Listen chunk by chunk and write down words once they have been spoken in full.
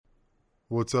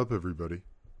What's up, everybody?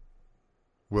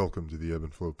 Welcome to the Ebb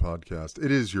and Flow podcast.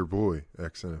 It is your boy,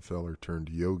 ex-NFLer turned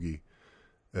yogi,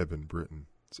 Eben Britton.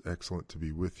 It's excellent to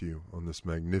be with you on this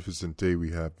magnificent day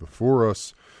we have before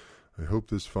us. I hope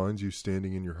this finds you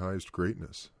standing in your highest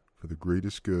greatness for the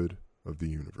greatest good of the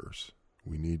universe.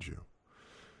 We need you.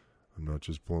 I'm not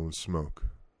just blowing smoke.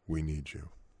 We need you.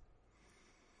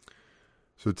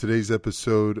 So today's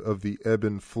episode of the Ebb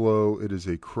and Flow, it is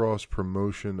a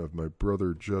cross-promotion of my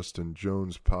brother Justin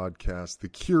Jones' podcast, the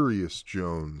Curious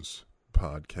Jones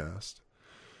podcast.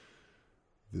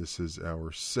 This is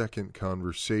our second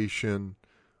conversation.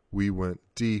 We went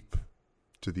deep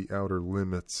to the outer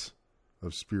limits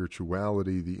of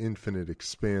spirituality, the infinite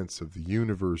expanse of the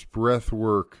universe, breath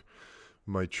work,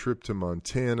 my trip to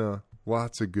Montana,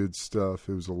 lots of good stuff.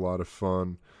 It was a lot of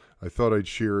fun. I thought I'd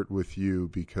share it with you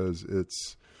because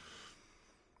it's,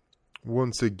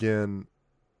 once again,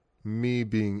 me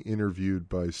being interviewed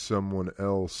by someone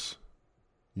else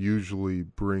usually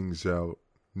brings out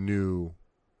new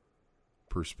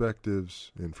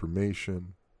perspectives,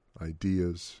 information,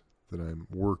 ideas that I'm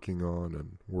working on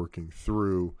and working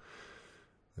through.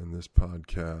 And this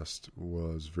podcast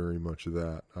was very much of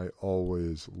that. I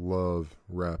always love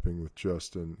rapping with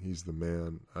Justin. He's the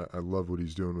man. I love what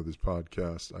he's doing with his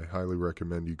podcast. I highly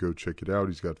recommend you go check it out.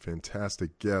 He's got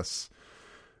fantastic guests,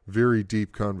 very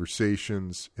deep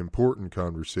conversations, important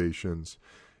conversations.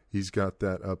 He's got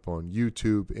that up on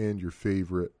YouTube and your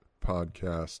favorite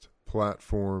podcast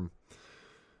platform.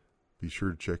 Be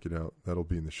sure to check it out. That'll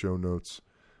be in the show notes.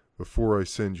 Before I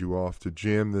send you off to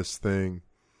jam this thing,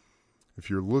 if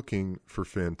you're looking for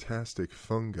fantastic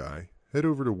fungi, head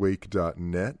over to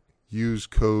wake.net. Use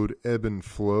code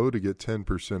EBBANDFLOW to get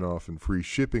 10% off and free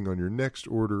shipping on your next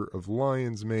order of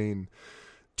lion's mane,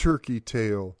 turkey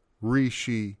tail,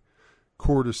 reishi,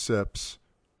 cordyceps,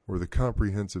 or the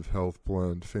comprehensive health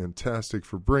blend. Fantastic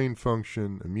for brain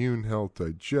function, immune health,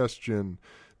 digestion,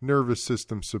 nervous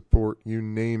system support, you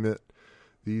name it.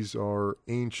 These are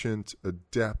ancient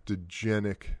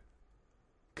adaptogenic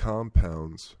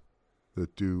compounds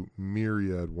that do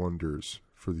myriad wonders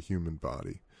for the human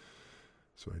body.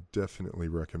 So I definitely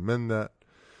recommend that.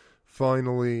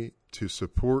 Finally, to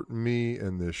support me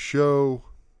and this show,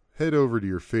 head over to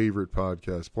your favorite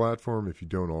podcast platform if you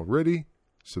don't already.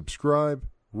 Subscribe,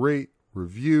 rate,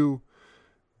 review.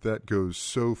 That goes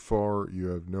so far, you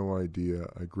have no idea.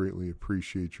 I greatly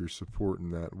appreciate your support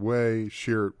in that way.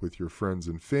 Share it with your friends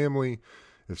and family.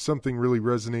 If something really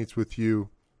resonates with you,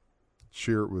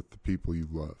 share it with the people you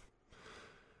love.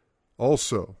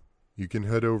 Also, you can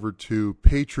head over to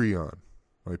Patreon.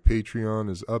 My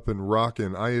Patreon is up and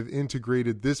rocking. I have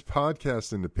integrated this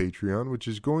podcast into Patreon, which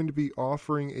is going to be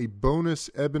offering a bonus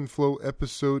Ebb and Flow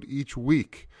episode each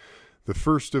week. The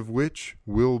first of which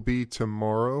will be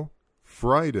tomorrow,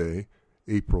 Friday,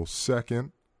 April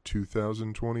 2nd,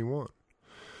 2021.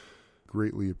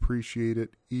 Greatly appreciate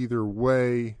it. Either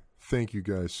way, thank you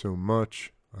guys so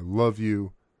much. I love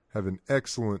you. Have an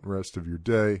excellent rest of your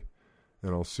day.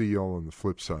 And I'll see y'all on the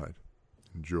flip side.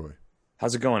 Enjoy.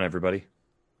 How's it going, everybody?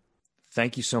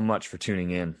 Thank you so much for tuning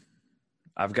in.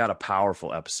 I've got a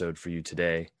powerful episode for you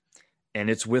today, and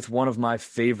it's with one of my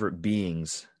favorite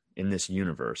beings in this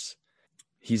universe.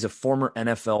 He's a former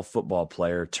NFL football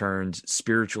player turned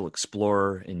spiritual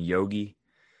explorer and yogi,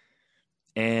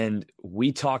 and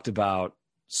we talked about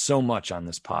so much on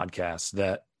this podcast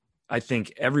that I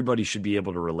think everybody should be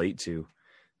able to relate to.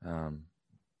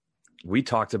 We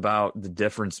talked about the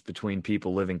difference between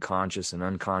people living conscious and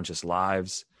unconscious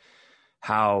lives,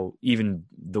 how even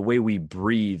the way we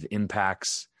breathe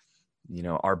impacts,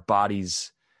 our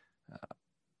body's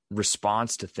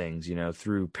response to things,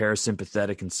 through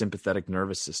parasympathetic and sympathetic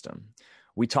nervous system.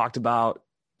 We talked about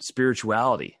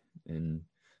spirituality and,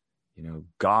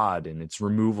 God and its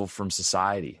removal from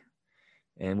society.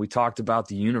 And we talked about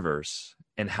the universe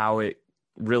and how it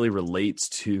really relates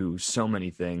to so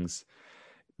many things.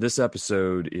 This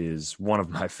episode is one of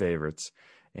my favorites,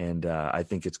 and I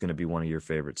think it's going to be one of your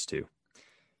favorites too.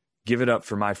 Give it up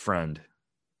for my friend,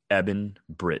 Eben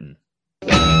Britton.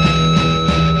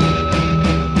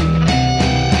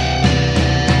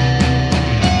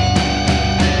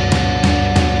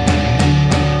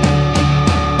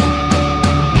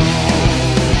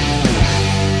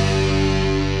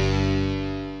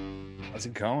 How's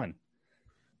it going?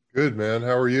 Good, man.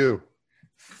 How are you?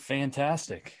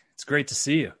 Fantastic. It's great to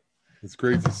see you. It's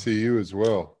great to see you as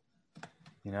well.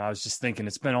 I was just thinking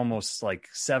it's been almost like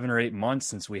 7 or 8 months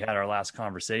since we had our last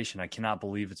conversation. I cannot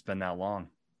believe it's been that long.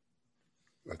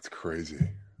 That's crazy.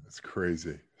 That's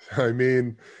crazy. I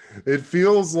mean, it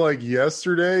feels like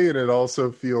yesterday, and it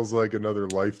also feels like another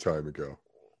lifetime ago.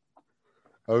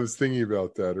 I was thinking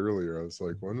about that earlier. I was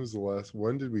like,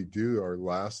 when did we do our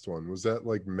last one? Was that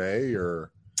like May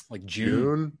or Like June.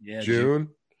 June? Yeah, June. June?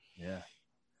 Yeah.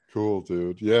 Cool,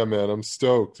 dude. Yeah, man, I'm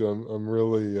stoked. I'm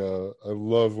really I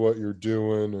love what you're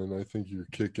doing, and I think you're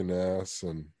kicking ass,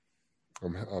 and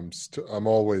I'm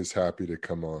always happy to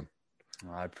come on.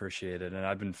 Well, I appreciate it. And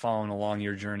I've been following along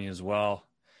your journey as well,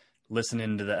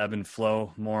 listening to the ebb and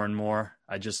flow more and more.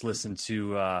 I just listened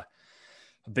to a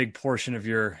big portion of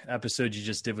your episode you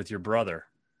just did with your brother.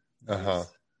 Uh-huh.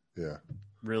 Yeah.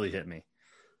 Really hit me.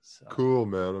 So, Cool,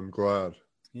 man. I'm glad.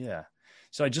 yeah.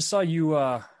 So I just saw you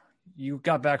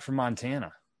got back from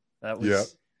Montana. That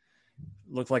was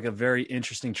looked like a very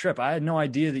interesting trip. I had no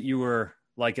idea that you were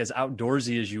like as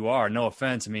outdoorsy as you are. No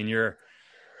offense. I mean, you're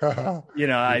Yeah.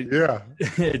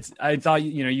 I thought,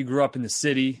 you grew up in the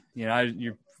city,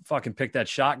 you fucking picked that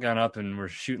shotgun up and were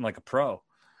shooting like a pro.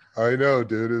 I know,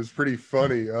 dude. It was pretty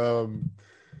funny.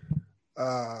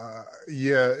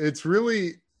 Yeah,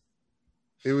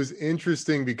 it was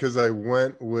interesting because I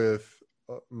went with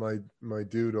my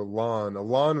dude Alon.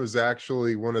 Alon was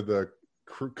actually one of the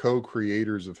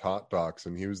co-creators of Hotbox,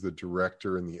 and he was the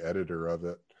director and the editor of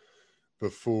it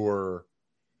before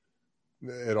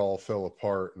it all fell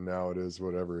apart, and now it is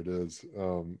whatever it is.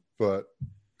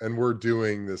 And we're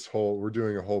doing a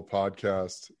whole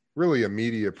podcast, really a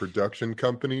media production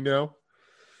company now,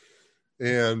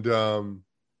 and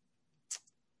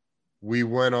we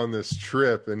went on this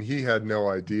trip, and he had no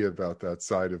idea about that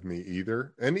side of me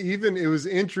either. And even it was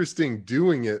interesting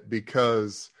doing it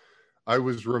because I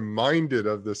was reminded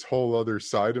of this whole other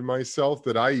side of myself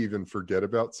that I even forget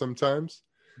about sometimes.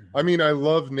 Mm-hmm. I mean, I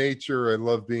love nature. I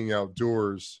love being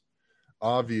outdoors.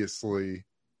 Obviously,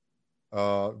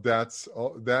 that's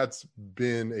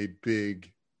been a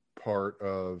big part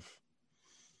of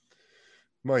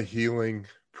my healing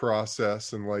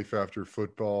process and life after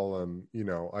football. And,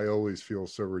 I always feel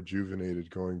so rejuvenated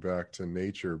going back to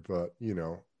nature. But,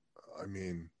 I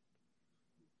mean,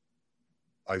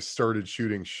 I started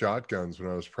shooting shotguns when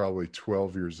I was probably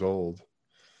 12 years old.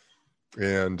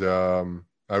 And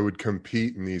I would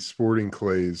compete in these sporting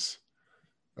clays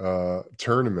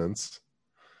tournaments.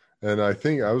 And I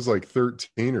think I was like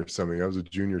 13 or something. I was a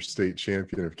junior state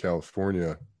champion of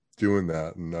California doing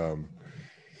that. And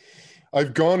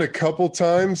I've gone a couple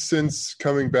times since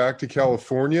coming back to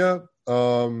California.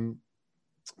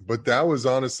 But that was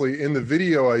honestly in the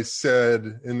video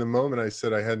in the moment I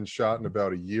said I hadn't shot in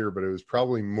about a year, but it was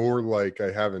probably more like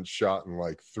I haven't shot in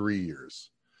like 3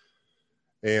 years.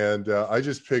 And I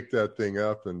just picked that thing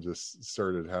up and just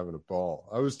started having a ball.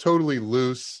 I was totally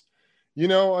loose. I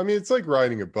mean, it's like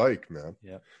riding a bike, man.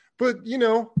 Yeah. But,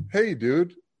 hey,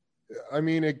 dude, I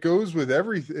mean, it goes with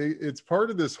everything. It's part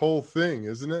of this whole thing,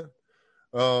 isn't it?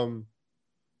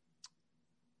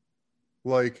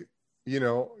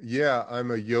 Yeah,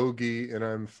 I'm a yogi and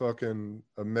I'm fucking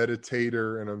a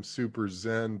meditator and I'm super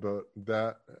zen, but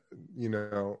that,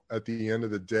 at the end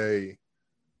of the day,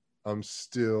 I'm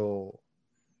still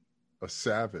a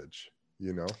savage,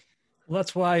 Well,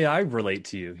 that's why I relate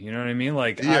to you. You know what I mean?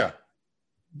 Like, yeah.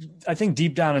 I think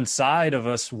deep down inside of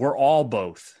us, we're all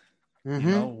both,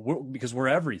 Mm-hmm. because we're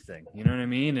everything, you know what I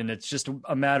mean? And it's just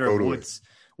a matter of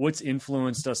what's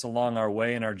influenced us along our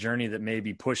way in our journey that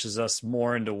maybe pushes us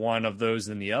more into one of those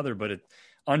than the other. But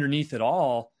underneath it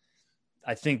all,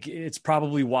 I think it's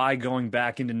probably why going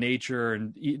back into nature,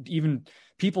 and even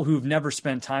people who've never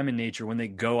spent time in nature, when they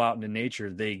go out into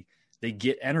nature, they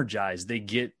get energized, they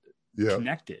get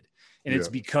connected. And it's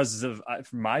because of,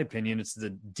 from my opinion, it's the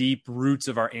deep roots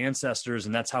of our ancestors,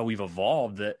 and that's how we've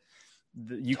evolved. That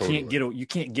you can't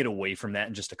get away from that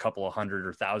in just a couple of 100 or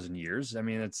 1,000 years. I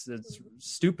mean, it's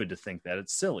stupid to think that.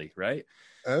 It's silly, right?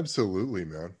 Absolutely,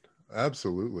 man.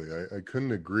 Absolutely. I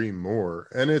couldn't agree more.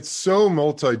 And it's so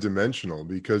multidimensional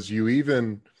because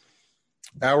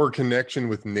our connection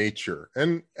with nature,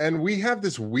 and we have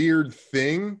this weird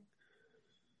thing.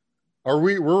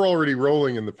 We're already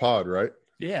rolling in the pod, right?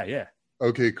 Yeah.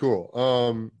 Okay,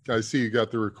 cool. I see you got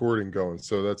the recording going,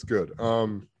 so that's good.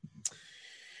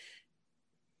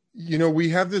 We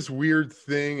have this weird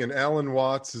thing, and Alan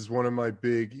Watts is one of my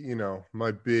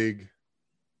big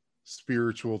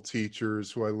spiritual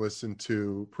teachers who I listen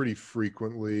to pretty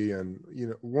frequently. And,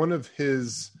 one of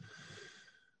his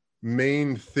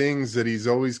main things that he's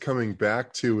always coming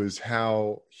back to is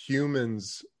how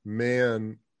humans,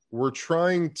 man, we're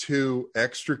trying to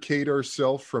extricate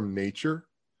ourselves from nature.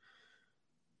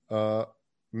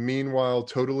 Meanwhile,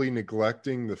 totally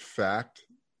neglecting the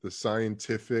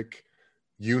scientific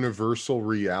universal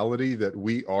reality that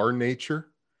we are nature.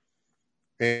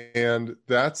 And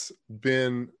that's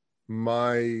been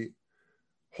my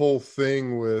whole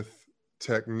thing with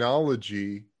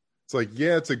technology, it's like,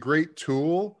 yeah, it's a great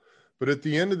tool, but at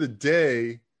the end of the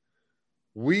day,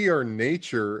 we are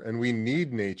nature and we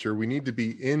need nature. We need to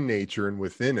be in nature and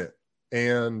within it.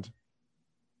 And,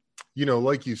 you know,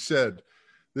 like you said,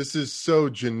 this is so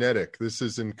genetic. This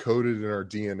is encoded in our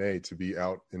DNA to be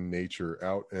out in nature,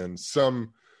 out in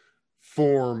some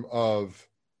form of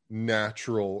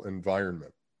natural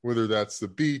environment, whether that's the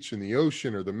beach and the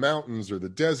ocean or the mountains or the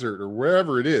desert or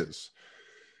wherever it is.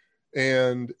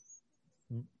 And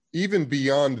even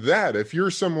beyond that, if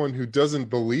you're someone who doesn't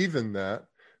believe in that,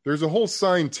 there's a whole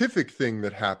scientific thing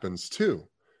that happens too.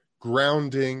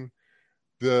 Grounding,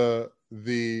 the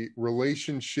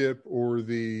relationship or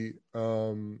the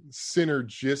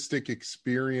synergistic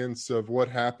experience of what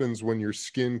happens when your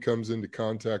skin comes into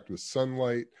contact with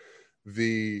sunlight,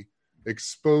 the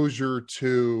exposure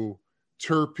to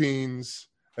terpenes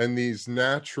and these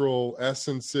natural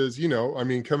essences, you know, I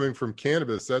mean, coming from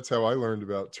cannabis, that's how I learned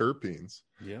about terpenes.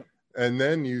 Yeah. And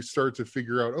then you start to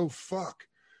figure out, oh, fuck.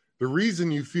 The reason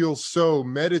you feel so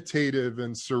meditative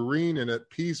and serene and at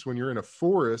peace when you're in a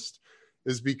forest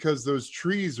is because those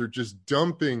trees are just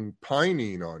dumping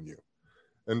pinene on you.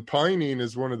 And pinene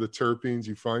is one of the terpenes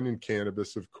you find in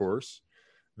cannabis, of course,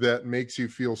 that makes you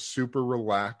feel super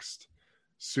relaxed,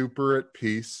 super at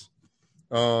peace.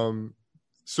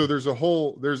 So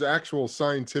there's actual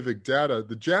scientific data.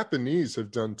 The Japanese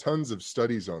have done tons of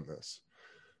studies on this.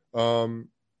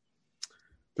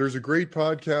 There's a great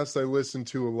podcast I listen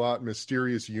to a lot,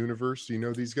 Mysterious Universe. Do you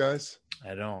know these guys?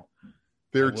 I don't.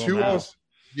 They're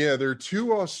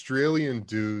two Australian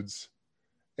dudes,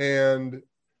 and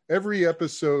every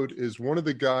episode is one of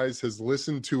the guys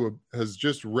has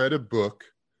just read a book,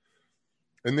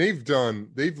 and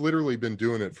they've literally been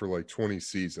doing it for like 20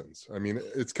 seasons. I mean,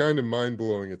 it's kind of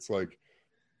mind-blowing. It's like,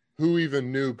 who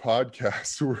even knew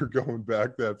podcasts were going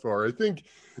back that far? I think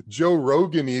Joe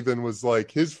Rogan even was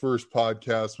like, his first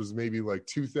podcast was maybe like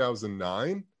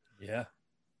 2009. Yeah.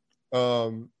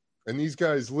 And these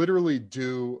guys literally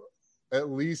do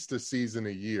at least a season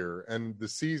a year. And the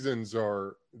seasons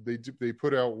are, they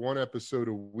put out one episode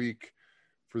a week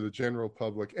for the general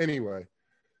public. Anyway,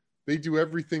 they do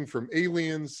everything from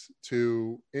aliens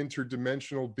to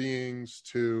interdimensional beings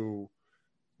to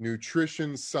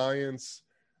nutrition science.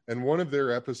 And one of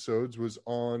their episodes was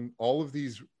on all of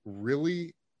these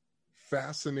really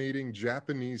fascinating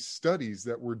Japanese studies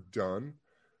that were done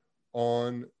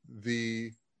on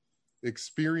the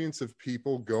experience of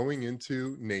people going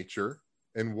into nature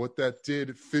and what that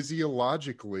did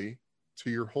physiologically to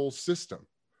your whole system,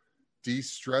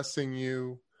 de-stressing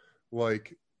you,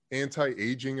 like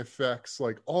anti-aging effects,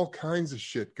 like all kinds of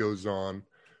shit goes on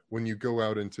when you go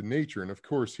out into nature. And of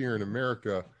course, here in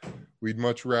America, we'd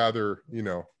much rather, you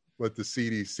know, let the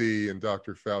CDC and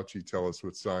Dr. Fauci tell us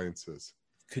what science is.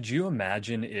 Could you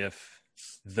imagine if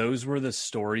those were the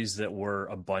stories that were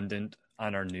abundant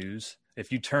on our news?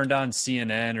 If you turned on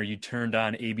CNN or you turned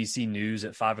on ABC News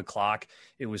at 5 o'clock,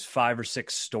 it was 5 or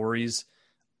 6 stories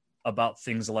about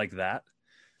things like that.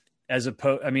 As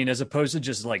opposed to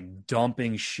just like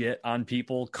dumping shit on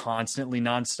people constantly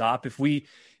nonstop.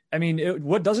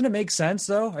 What doesn't it make sense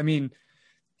though? I mean,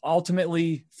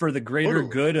 ultimately for the greater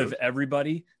good of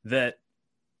everybody, that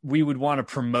we would want to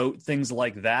promote things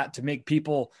like that to make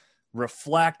people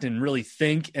reflect and really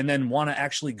think and then want to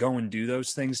actually go and do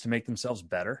those things to make themselves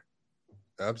better.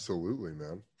 Absolutely,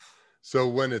 man. So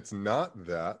when it's not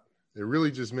that, it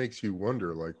really just makes you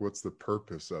wonder, like, what's the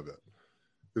purpose of it?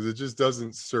 Because it just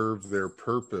doesn't serve their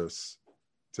purpose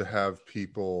to have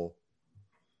people,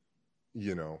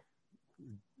 you know,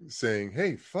 saying,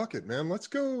 hey, fuck it, man, let's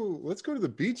go to the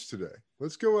beach today.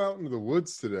 Let's go out into the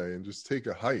woods today and just take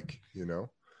a hike, you know?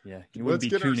 Yeah. Let's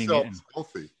get ourselves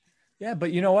healthy. Yeah,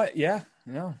 but you know what? Yeah,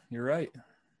 no, you're right.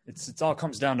 It's all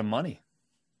comes down to money.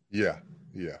 Yeah,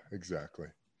 exactly.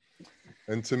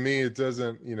 And to me, it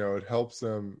doesn't, you know, it helps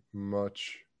them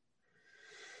much.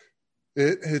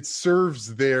 It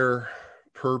serves their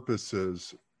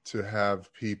purposes to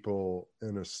have people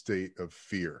in a state of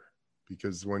fear.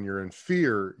 Because when you're in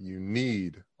fear, you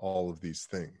need all of these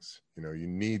things. You know, you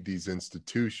need these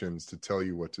institutions to tell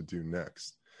you what to do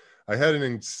next. I had an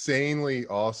insanely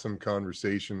awesome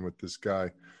conversation with this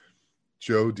guy,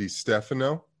 Joe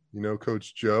DiStefano. You know,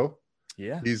 Coach Joe?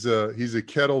 Yeah. He's a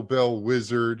kettlebell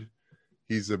wizard.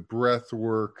 He's a breath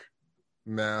work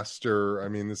master. I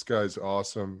mean, this guy's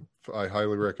awesome. I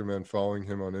highly recommend following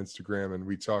him on Instagram. And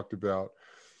we talked about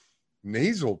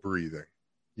nasal breathing.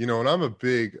 You know, and I'm a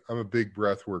big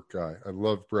breath work guy. I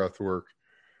love breath work.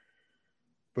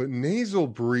 But nasal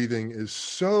breathing is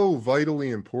so vitally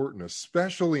important,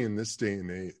 especially in this day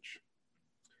and age.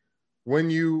 When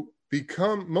you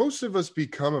most of us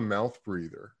become a mouth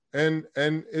breather, and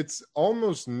it's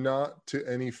almost not to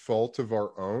any fault of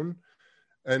our own.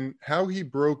 And how he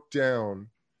broke down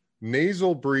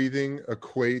nasal breathing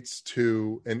equates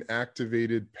to an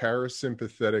activated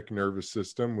parasympathetic nervous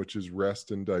system, which is rest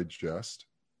and digest.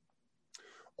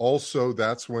 Also,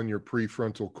 that's when your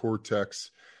prefrontal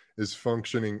cortex is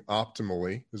functioning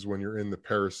optimally, is when you're in the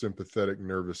parasympathetic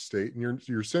nervous state. And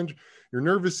your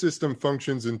nervous system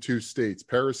functions in two states,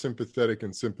 parasympathetic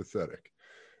and sympathetic.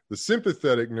 The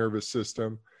sympathetic nervous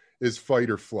system is fight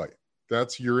or flight.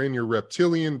 You're in your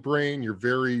reptilian brain.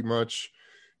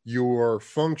 You're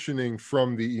functioning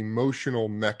from the emotional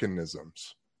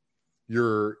mechanisms.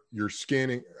 You're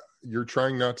scanning, you're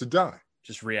trying not to die.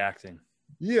 Just reacting.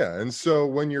 Yeah. And so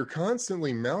when you're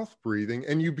constantly mouth breathing,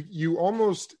 and you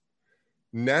almost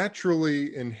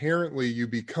naturally, inherently, you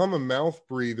become a mouth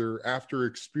breather after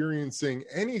experiencing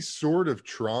any sort of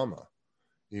trauma,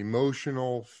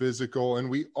 emotional, physical, and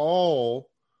we all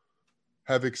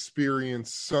have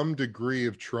experienced some degree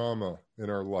of trauma in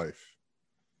our life,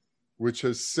 which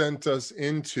has sent us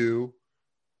into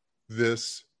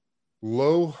this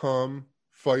low hum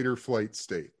fight or flight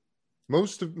state.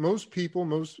 Most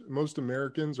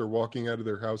Americans are walking out of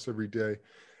their house every day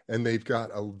and they've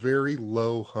got a very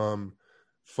low hum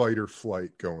fight or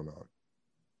flight going on,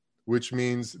 which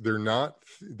means they're not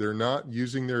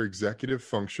using their executive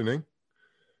functioning.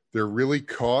 They're really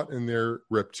caught in their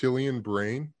reptilian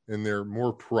brain, in their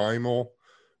more primal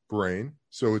brain.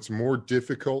 So it's more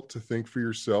difficult to think for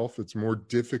yourself. It's more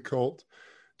difficult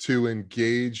to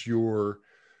engage your,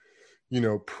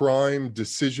 prime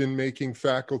decision-making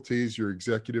faculties, your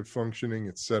executive functioning,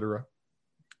 etc.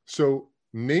 So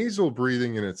nasal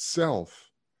breathing in itself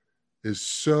is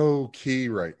so key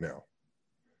right now.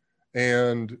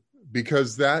 And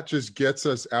because that just gets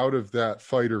us out of that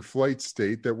fight or flight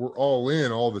state that we're all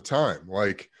in all the time.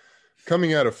 Like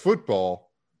coming out of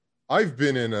football, I've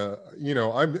been in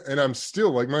I'm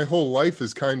still like, my whole life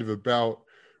is kind of about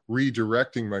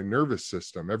redirecting my nervous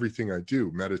system. Everything I do,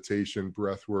 meditation,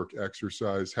 breath work,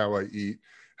 exercise, how I eat,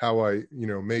 how I,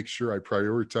 make sure I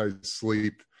prioritize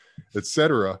sleep,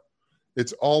 etc.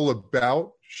 It's all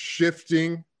about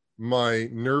shifting my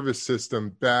nervous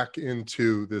system back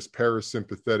into this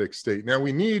parasympathetic state. Now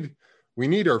we need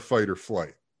our fight or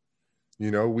flight.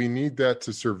 We need that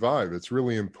to survive. It's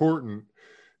really important.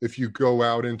 If you go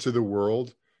out into the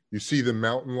world, you see the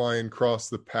mountain lion cross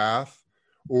the path,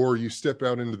 or you step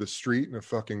out into the street and a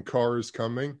fucking car is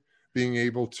coming, being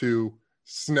able to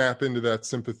snap into that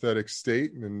sympathetic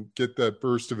state and get that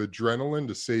burst of adrenaline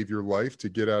to save your life, to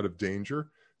get out of danger.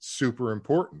 Super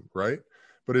important, right?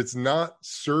 But it's not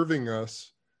serving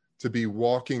us to be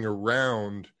walking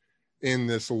around in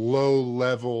this low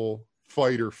level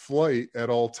fight or flight at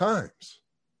all times.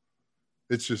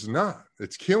 It's just not.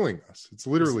 It's killing us. It's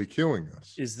literally killing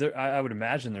us. Is there, I would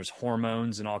imagine there's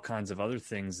hormones and all kinds of other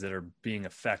things that are being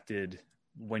affected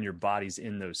when your body's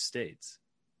in those states.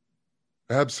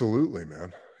 Absolutely,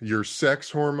 man. Your sex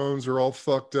hormones are all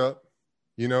fucked up.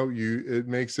 It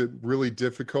makes it really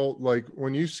difficult. Like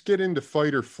when you get into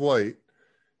fight or flight,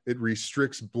 it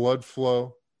restricts blood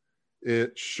flow.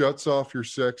 It shuts off your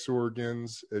sex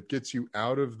organs. It gets you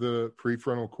out of the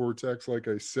prefrontal cortex, like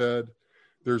I said.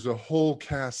 There's a whole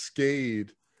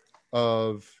cascade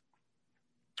of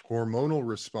hormonal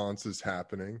responses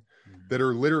happening that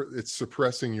are literally, it's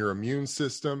suppressing your immune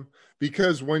system.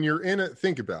 Because when you're in it,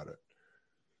 think about it.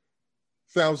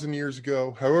 1,000 years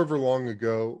ago, however long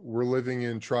ago, we're living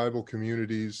in tribal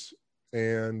communities,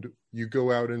 and you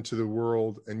go out into the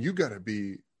world and you got to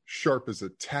be sharp as a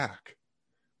tack,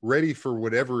 ready for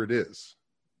whatever it is.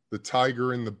 The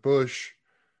tiger in the bush,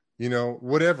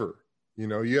 whatever.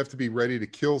 You have to be ready to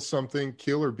kill something,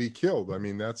 kill or be killed. I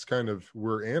mean, that's kind of,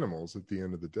 we're animals at the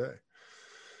end of the day.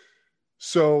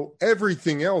 So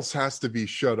everything else has to be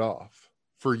shut off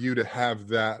for you to have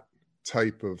that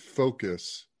type of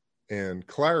focus and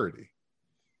clarity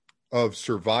of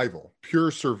survival,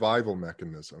 pure survival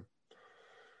mechanism.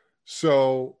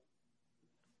 So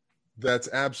that's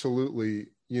absolutely,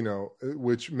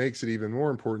 which makes it even more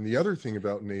important. The other thing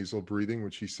about nasal breathing,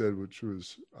 which he said,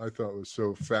 I thought was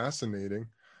so fascinating,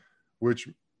 which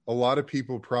a lot of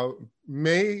people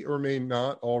may or may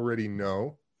not already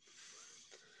know.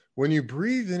 When you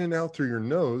breathe in and out through your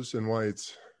nose, and why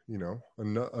it's,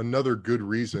 another good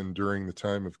reason during the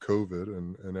time of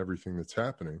COVID and everything that's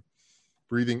happening,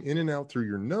 breathing in and out through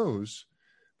your nose,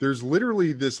 there's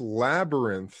literally this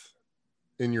labyrinth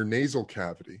in your nasal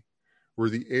cavity where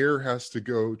the air has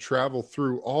to travel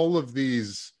through all of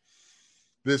this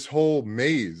whole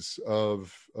maze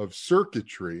of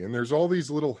circuitry. And there's all these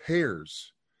little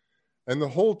hairs And the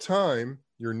whole time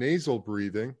you're nasal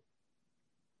breathing,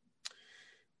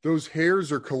 those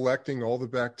hairs are collecting all the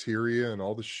bacteria and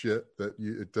all the shit that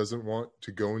it doesn't want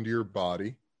to go into your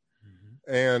body.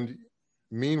 Mm-hmm. And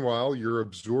meanwhile, you're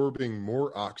absorbing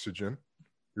more oxygen.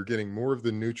 You're getting more of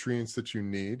the nutrients that you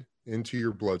need into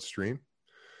your bloodstream.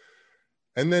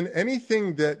 And then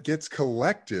anything that gets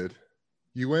collected,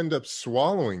 you end up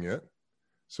swallowing it.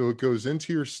 So it goes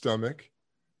into your stomach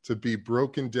to be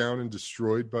broken down and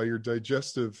destroyed by your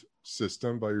digestive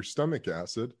system, by your stomach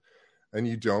acid. And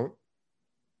you don't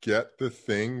get the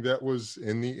thing that was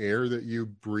in the air that you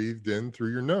breathed in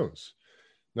through your nose.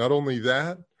 Not only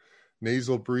that,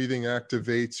 nasal breathing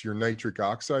activates your nitric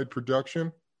oxide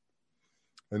production.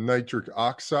 And nitric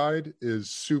oxide is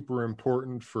super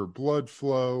important for blood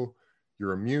flow,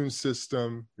 your immune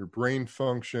system, your brain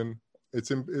function.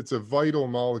 It's a vital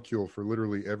molecule for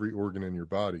literally every organ in your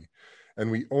body. And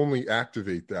we only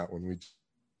activate that when we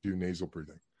do nasal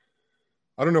breathing.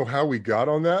 I don't know how we got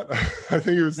on that. I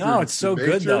think it was it's so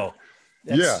good though.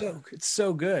 It's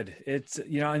so good. It's,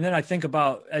 and then I think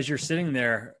about as you're sitting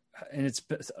there, and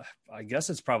I guess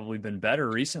it's probably been better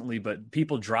recently, but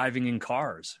people driving in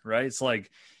cars, right? It's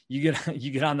like you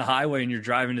get on the highway and you're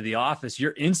driving to the office,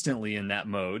 you're instantly in that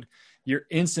mode. You're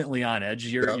instantly on edge.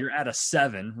 You're at a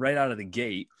 7 right out of the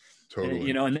gate.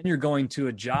 Totally. And then you're going to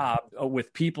a job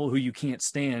with people who you can't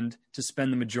stand to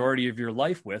spend the majority of your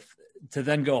life with, to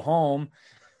then go home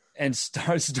and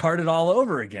start it all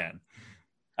over again.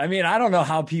 I mean, I don't know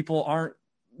how people aren't,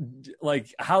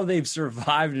 like, how they've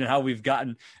survived and how we've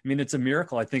gotten. I mean, it's a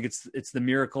miracle. I think it's the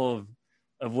miracle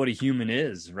of what a human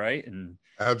is, right? And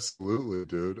absolutely,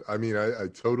 dude. I mean, I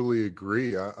totally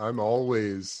agree. I'm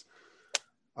always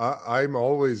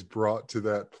brought to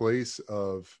that place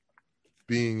of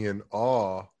being in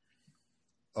awe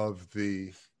of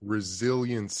the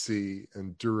resiliency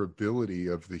and durability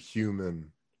of the human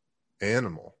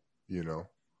animal,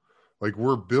 like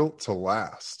we're built to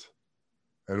last,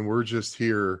 and we're just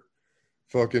here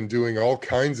fucking doing all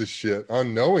kinds of shit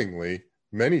unknowingly,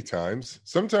 many times,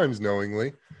 sometimes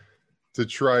knowingly, to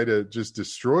try to just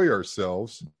destroy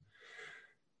ourselves.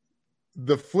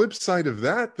 The flip side of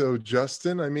that, though,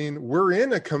 Justin, I mean, we're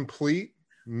in a complete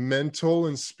mental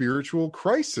and spiritual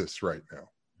crisis right now.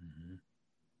 Mm-hmm.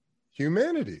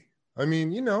 Humanity. I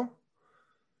mean,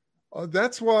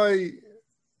 that's why,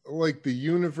 like, the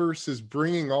universe is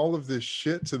bringing all of this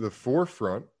shit to the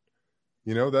forefront.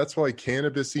 That's why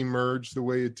cannabis emerged the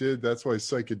way it did. That's why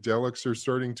psychedelics are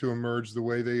starting to emerge the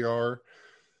way they are.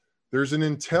 There's an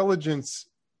intelligence,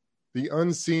 the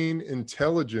unseen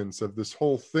intelligence of this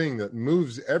whole thing that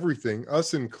moves everything,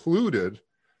 us included,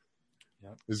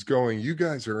 is going, you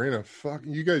guys are in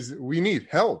we need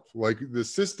help. Like, the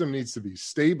system needs to be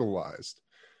stabilized,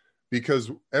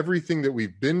 because everything that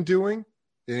we've been doing,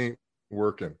 it ain't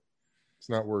working. It's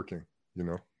not working,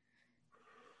 Do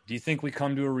you think we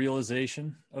come to a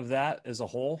realization of that as a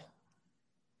whole?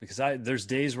 Because there's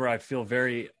days where I feel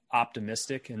very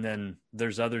optimistic, and then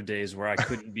there's other days where I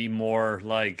couldn't be more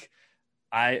like,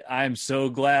 I'm so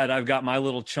glad I've got my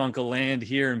little chunk of land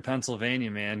here in Pennsylvania,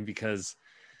 man, because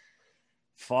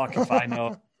fuck if I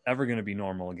know ever going to be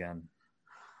normal again.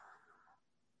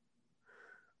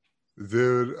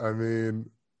 Dude, I mean,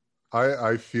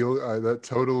 I feel that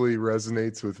totally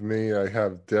resonates with me. I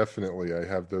have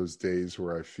those days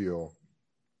where I feel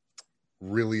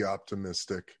really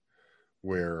optimistic,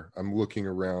 where I'm looking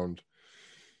around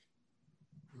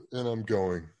and I'm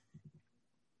going,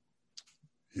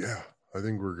 yeah, I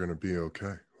think we're going to be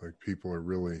okay. Like, people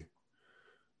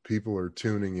are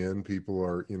tuning in. People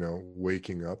are,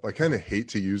 waking up. I kind of hate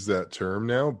to use that term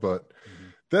now, but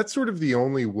that's sort of the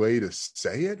only way to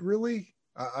say it, really.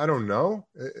 I don't know.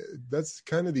 That's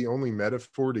kind of the only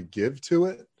metaphor to give to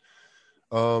it.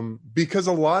 Because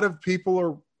a lot of people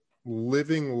are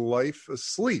living life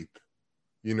asleep,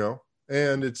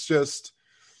 and it's just,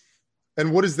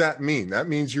 and what does that mean? That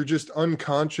means you're just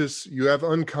unconscious. You have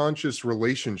unconscious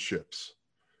relationships.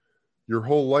 Your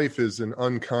whole life is an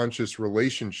unconscious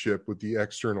relationship with the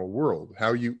external world.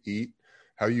 How you eat,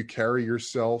 how you carry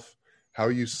yourself, how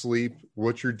you sleep,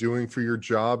 what you're doing for your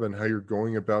job, and how you're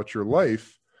going about your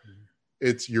life.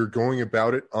 You're going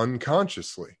about it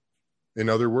unconsciously. In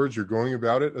other words, you're going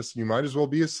about it as you might as well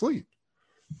be asleep.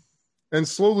 And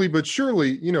slowly but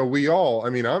surely, we all, I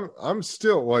mean, I'm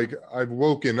still, like, I've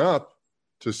woken up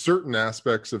to certain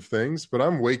aspects of things, but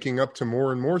I'm waking up to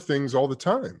more and more things all the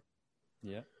time.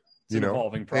 Yeah. It's an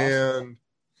evolving process. And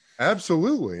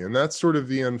absolutely. And that's sort of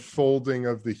the unfolding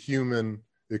of the human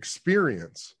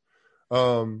experience.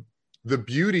 The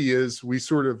beauty is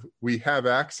we have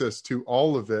access to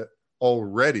all of it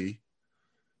already.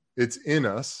 It's in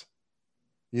us.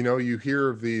 You know, you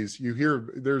hear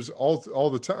there's all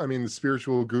the time. I mean, the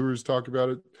spiritual gurus talk about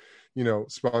it, you know,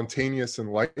 spontaneous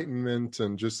enlightenment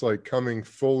and just like coming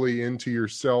fully into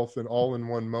yourself and all in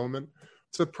one moment.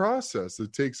 It's a process.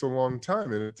 It takes a long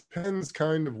time, and it depends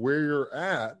kind of where you're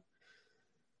at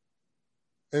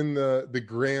in the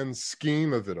grand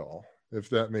scheme of it all, if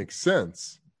that makes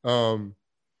sense.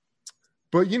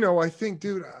 But, you know, I think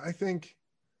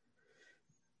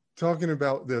talking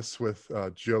about this with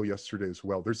Joe yesterday as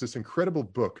well, there's this incredible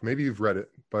book, maybe you've read it,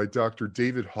 by Dr.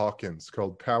 David Hawkins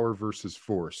called Power versus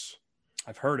Force.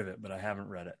 I've heard of it, but I haven't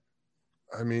read it.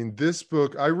 I mean, this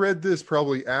book, I read this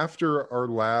probably after our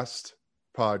last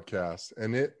podcast,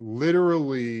 and it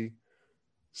literally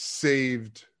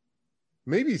saved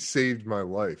my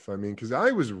life. I mean, because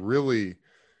I was really,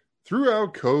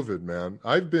 throughout COVID, man,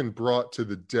 I've been brought to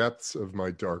the depths of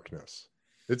my darkness.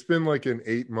 It's been like an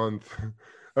 8-month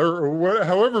or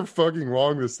however fucking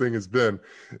long this thing has been.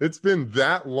 It's been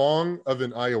that long of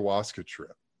an ayahuasca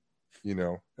trip, you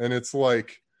know? And it's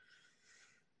like,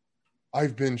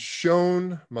 I've been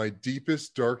shown my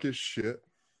deepest, darkest shit.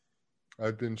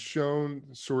 I've been shown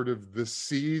sort of the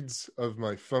seeds of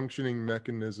my functioning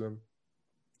mechanism,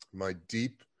 my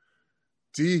deep,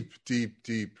 deep, deep,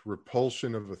 deep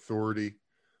repulsion of authority,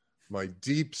 my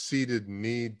deep-seated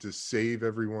need to save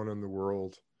everyone in the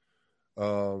world.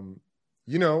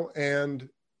 You know, and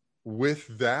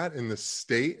with that in the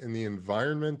state and the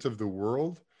environment of the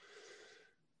world,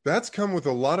 that's come with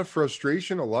a lot of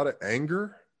frustration, a lot of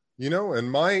anger, you know,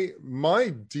 and my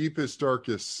deepest,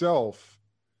 darkest self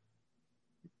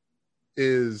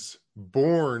is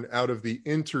born out of the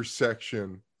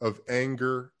intersection of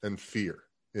anger and fear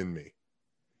in me.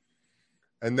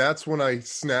 And that's when I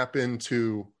snap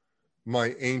into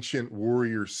my ancient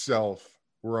warrior self,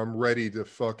 where I'm ready to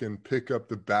fucking pick up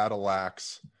the battle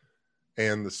axe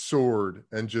and the sword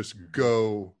and just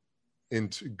go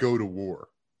to war.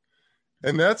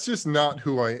 And that's just not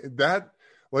who I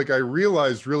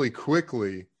realized really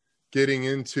quickly getting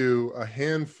into a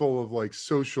handful of like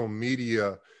social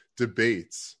media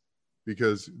debates,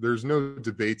 because there's no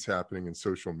debates happening in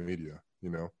social media,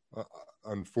 you know,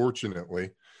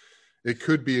 unfortunately. It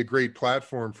could be a great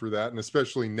platform for that. And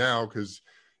especially now, because,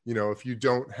 you know, if you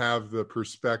don't have the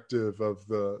perspective of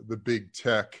the big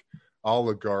tech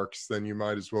oligarchs, then you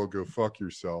might as well go fuck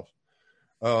yourself.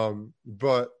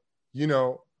 But, you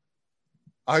know,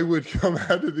 I would come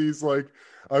out of these, like,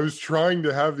 I was trying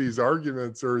to have these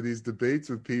arguments or these debates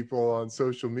with people on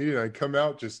social media, and I'd come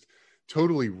out just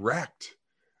totally wrecked.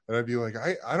 And I'd be like,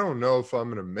 I don't know if I'm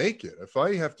going to make it. If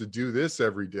I have to do this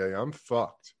every day, I'm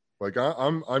fucked. Like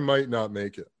I might not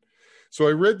make it. So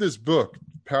I read this book,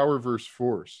 Power versus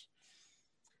Force.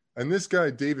 And this guy,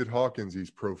 David Hawkins,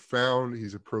 he's profound.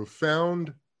 He's a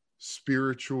profound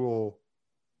spiritual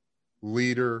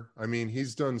leader. I mean,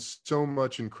 he's done so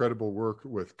much incredible work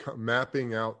with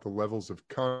mapping out the levels of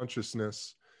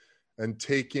consciousness and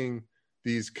taking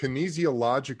these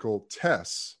kinesiological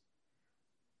tests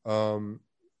and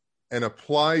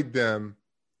applied them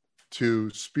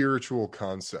to spiritual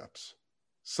concepts,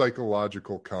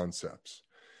 psychological concepts.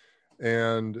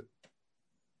 And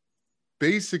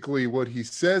basically what he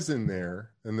says in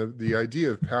there, and the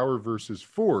idea of power versus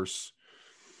force,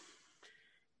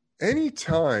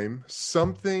 anytime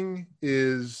something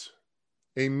is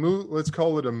let's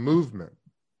call it a movement.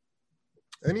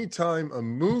 Anytime a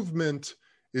movement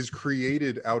is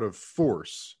created out of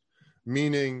force,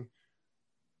 meaning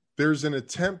there's an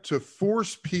attempt to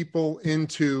force people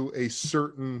into a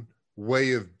certain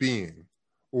way of being,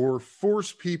 or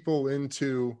force people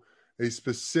into a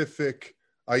specific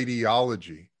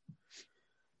ideology.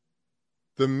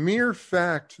 The mere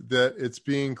fact that it's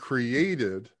being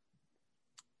created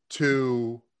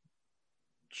to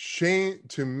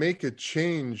make a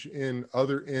change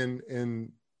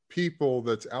in people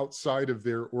that's outside of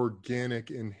their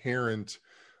organic, inherent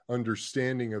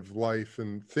understanding of life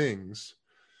and things,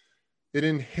 it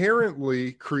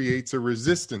inherently creates a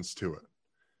resistance to it.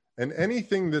 And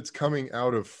anything that's coming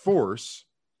out of force,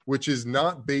 which is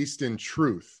not based in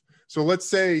truth. So let's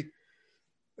say,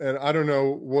 and I don't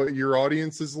know what your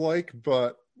audience is like,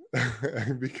 but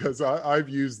because I've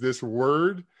used this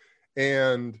word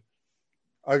and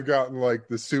I've gotten like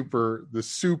the super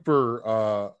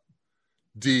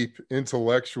deep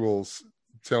intellectuals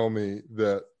tell me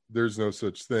that there's no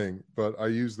such thing, but I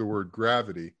use the word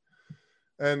gravity.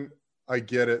 And I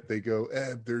get it. They go,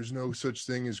 Ed, there's no such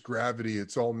thing as gravity.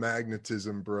 It's all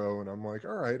magnetism, bro. And I'm like,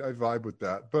 all right, I vibe with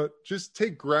that. But just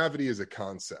take gravity as a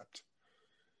concept.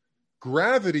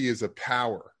 Gravity is a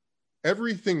power.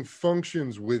 Everything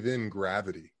functions within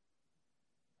gravity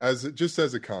just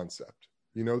as a concept.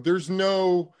 There's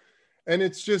no, and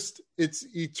it's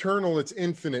eternal, it's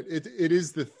infinite. It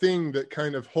is the thing that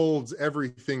kind of holds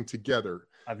everything together.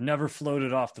 I've never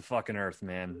floated off the fucking earth,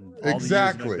 man. All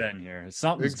Exactly. the years that I've been here,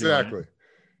 something's Exactly. doing it.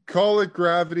 Call it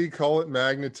gravity, call it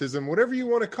magnetism, whatever you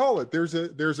want to call it. There's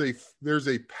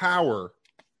a power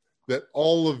that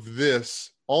all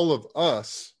of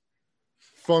us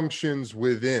functions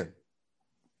within.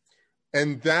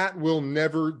 And that will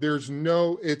never,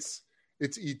 it's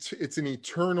an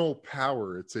eternal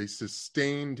power. It's a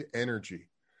sustained energy.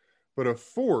 But a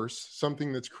force,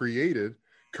 something that's created,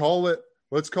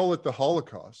 let's call it the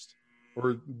Holocaust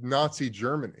or Nazi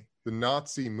Germany, the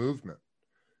Nazi movement.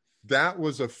 That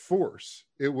was a force.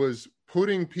 It was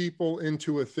putting people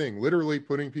into a thing, literally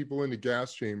putting people into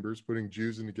gas chambers, putting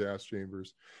Jews into gas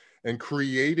chambers, and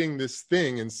creating this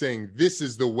thing and saying, this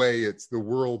is the way the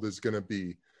world is going to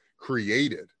be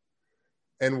created.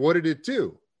 And what did it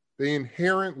do? They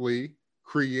inherently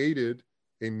created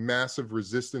a massive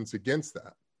resistance against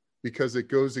that, because it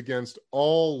goes against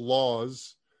all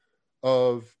laws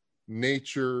of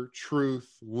nature,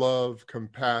 truth, love,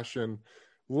 compassion.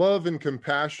 Love and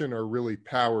compassion are really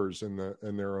powers in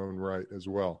their own right as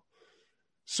well.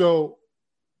 So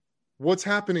what's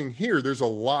happening here, there's a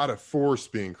lot of force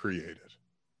being created,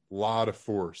 a lot of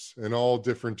force in all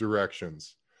different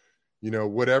directions,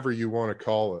 whatever you want to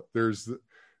call it.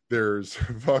 There's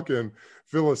fucking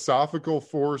philosophical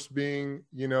force being,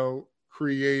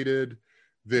 created.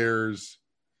 There's,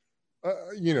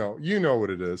 you know what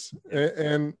it is.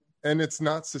 And it's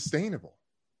not sustainable.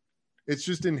 It's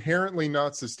just inherently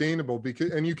not sustainable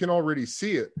and you can already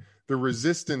see it, the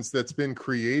resistance that's been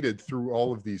created through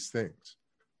all of these things,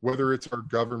 whether it's our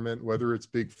government, whether it's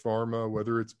big pharma,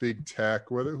 whether it's big tech,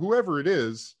 whoever it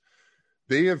is,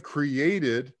 they have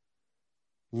created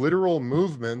literal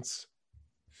movements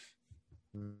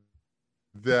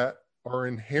that are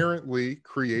inherently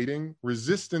creating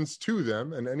resistance to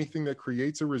them. And anything that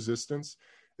creates a resistance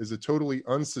is a totally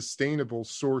unsustainable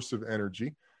source of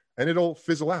energy, and it'll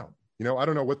fizzle out. I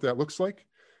don't know what that looks like.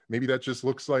 Maybe that just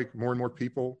looks like more and more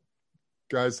people,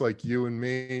 guys like you and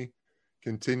me,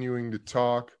 continuing to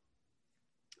talk.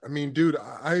 I mean, dude,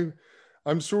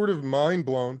 I'm sort of mind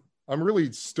blown. I'm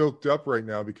really stoked up right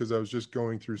now because I was just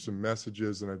going through some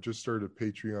messages, and I've just started a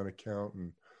Patreon account,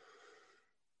 and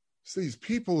so these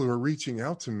people who are reaching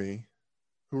out to me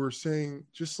who are saying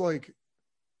just like,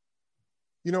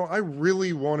 I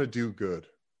really want to do good.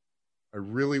 I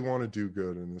really want to do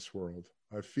good in this world.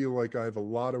 I feel like I have a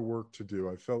lot of work to do.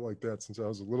 I felt like that since I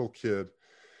was a little kid.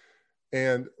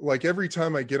 And like every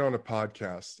time I get on a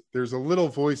podcast, there's a little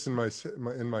voice in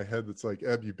my head that's like,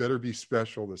 Eb, you better be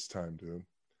special this time, dude.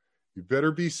 You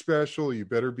better be special. You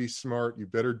better be smart. You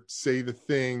better say the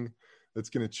thing that's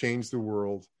going to change the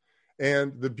world.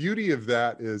 And the beauty of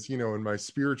that is, in my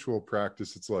spiritual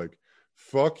practice, it's like,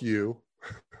 fuck you.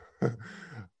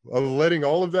 Letting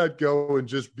all of that go and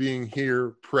just being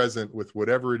here present with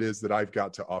whatever it is that I've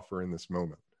got to offer in this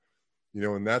moment,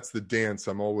 and that's the dance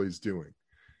I'm always doing.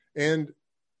 And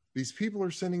these people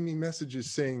are sending me messages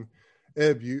saying,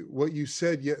 Eb, what you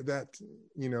said,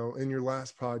 in your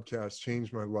last podcast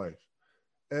changed my life.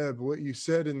 Eb, what you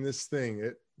said in this thing,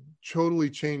 it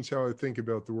totally changed how I think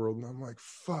about the world. And I'm like,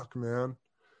 fuck, man.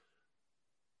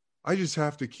 I just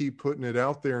have to keep putting it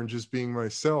out there and just being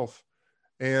myself.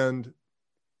 And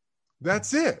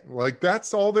that's it. Like,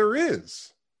 that's all there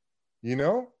is.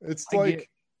 It's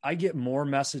I get more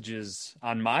messages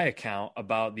on my account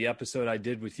about the episode I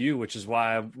did with you, which is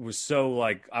why I was so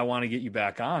like, I want to get you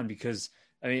back on, because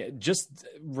I mean, just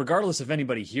regardless if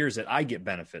anybody hears it, I get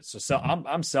benefits. So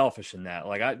I'm selfish in that.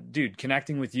 Like, dude,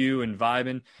 connecting with you and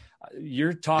vibing,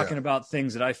 you're talking about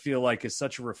things that I feel like is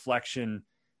such a reflection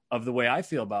of the way I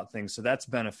feel about things. So that's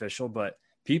beneficial, but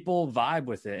people vibe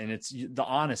with it, and it's the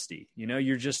honesty,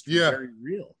 you're just very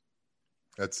real.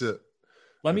 That's it.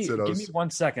 Give me 1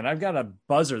 second. I've got a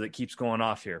buzzer that keeps going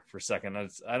off here for a second.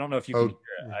 I don't know if you can hear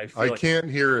it. I can't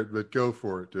hear it, but go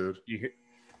for it, dude. You hear?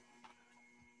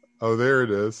 Oh, there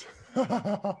it is.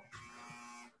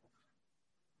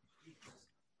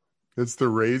 It's the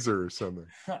razor or something.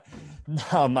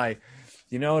 No,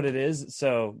 you know what it is?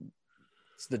 So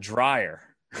it's the dryer.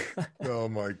 Oh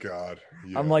my God.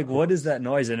 Yeah. I'm like, what is that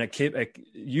noise? And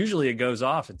usually it goes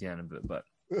off at the end of it, but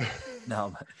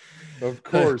no. Of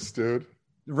course, dude.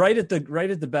 Right at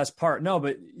the best part. No,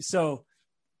 but so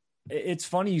it's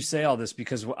funny you say all this,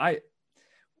 because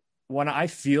when I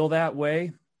feel that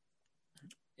way,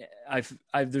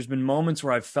 there's been moments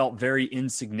where I've felt very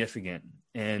insignificant,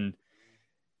 and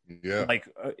like,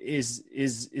 is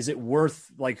it worth,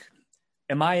 like,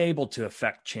 am I able to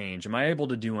affect change? Am I able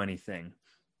to do anything?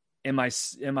 am I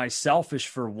selfish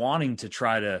for wanting to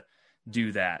try to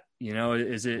do that? You know,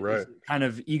 is it kind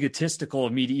of egotistical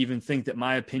of me to even think that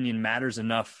my opinion matters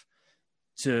enough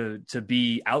to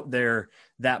be out there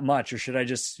that much? Or should I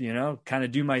just, you know, kind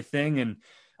of do my thing and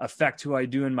affect who I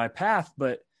do in my path?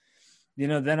 But, you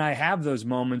know, then I have those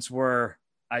moments where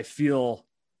I feel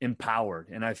empowered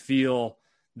and I feel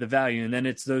the value. And then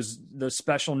it's those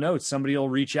special notes. Somebody will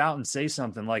reach out and say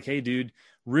something like, hey dude,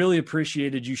 really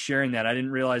appreciated you sharing that. I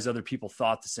didn't realize other people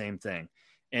thought the same thing.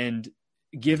 And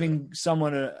giving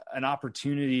someone an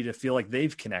opportunity to feel like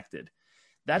they've connected.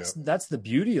 That's the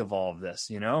beauty of all of this,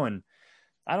 you know? And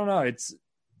I don't know. It's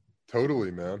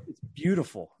totally, man. It's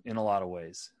beautiful in a lot of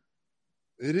ways.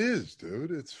 It is,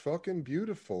 dude. It's fucking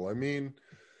beautiful. I mean,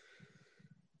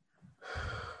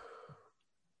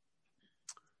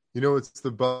 you know, it's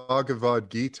the Bhagavad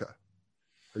Gita.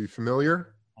 Are you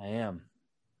familiar? I am.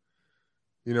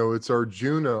 You know, it's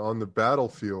Arjuna on the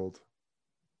battlefield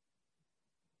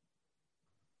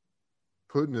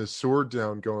putting his sword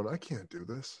down going, I can't do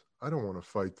this. I don't want to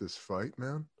fight this fight,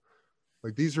 man.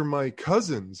 Like, these are my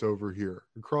cousins over here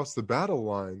across the battle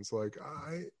lines. Like,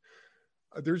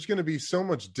 there's going to be so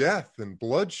much death and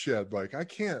bloodshed. Like,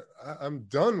 I'm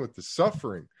done with the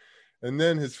suffering. And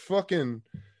then his fucking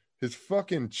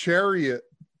chariot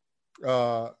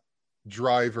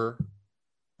driver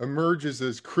emerges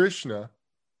as Krishna,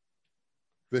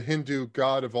 the Hindu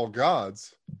god of all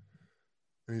gods.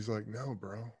 And he's like, no,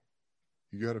 bro,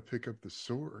 you got to pick up the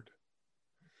sword.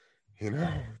 You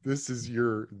know, this is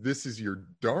your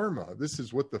dharma. This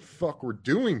is what the fuck we're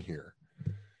doing here.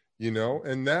 You know,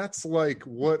 and that's like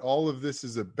what all of this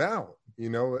is about. You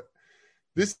know,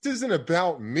 this isn't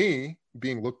about me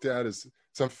being looked at as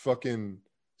some fucking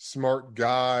smart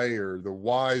guy or the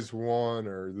wise one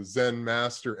or the Zen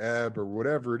master Ebb or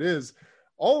whatever it is.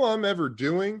 All I'm ever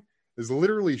doing is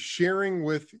literally sharing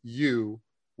with you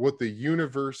what the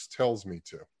universe tells me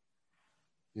to.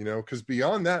 You know, because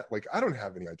beyond that, like, I don't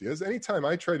have any ideas. Anytime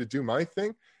I try to do my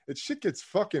thing, shit gets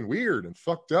fucking weird and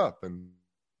fucked up and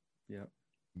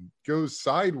goes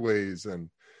sideways and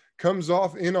comes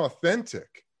off inauthentic.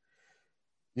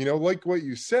 You know, like what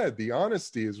you said, the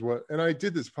honesty is what, and I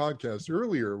did this podcast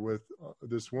earlier with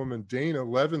this woman, Dana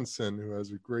Levinson, who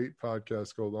has a great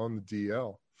podcast called On the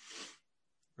DL.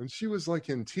 And she was like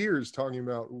in tears talking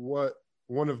about what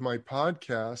one of my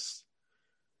podcasts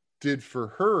did for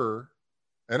her.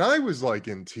 And I was like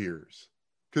in tears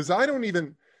because I don't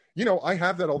even, you know, I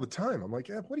have that all the time. I'm like,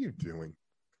 what are you doing?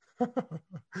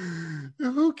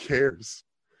 Who cares?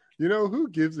 You know, who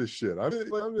gives a shit? I'm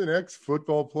an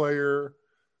ex-football player.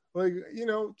 Like, you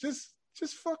know, just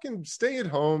fucking stay at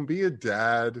home, be a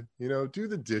dad, you know, do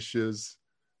the dishes,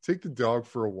 take the dog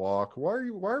for a walk. Why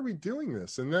are we doing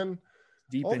this? And then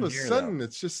all of a sudden,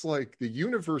 it's just like the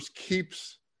universe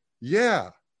keeps,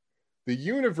 the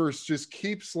universe just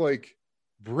keeps like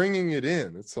bringing it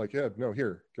in. It's like, no,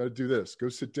 here, got to do this. Go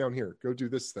sit down here. Go do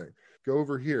this thing. Go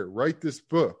over here. Write this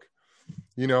book,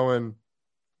 you know, and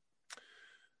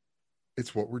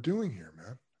it's what we're doing here,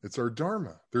 man. It's our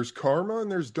dharma. There's karma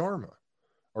and there's dharma.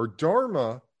 Our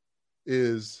dharma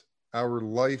is our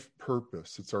life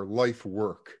purpose. It's our life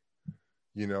work,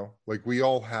 you know, like we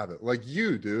all have it. Like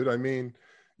you, dude. I mean,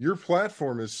 your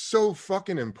platform is so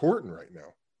fucking important right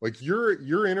now. Like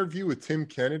your interview with Tim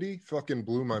Kennedy fucking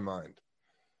blew my mind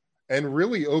and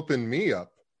really opened me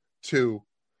up to,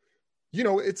 you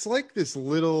know, it's like this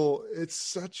little, it's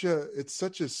such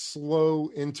a slow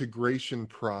integration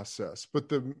process, but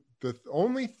the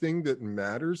only thing that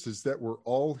matters is that we're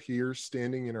all here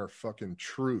standing in our fucking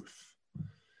truth.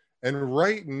 And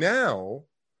right now,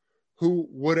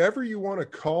 whatever you want to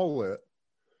call it,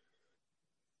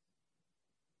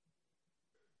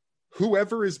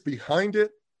 whoever is behind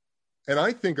it, and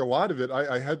I think a lot of it,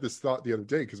 I had this thought the other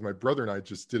day because my brother and I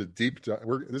just did a deep dive.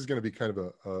 This is going to be kind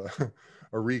of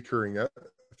a recurring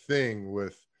thing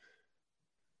with,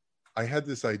 I had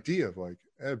this idea of like,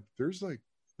 there's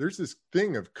this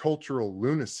thing of cultural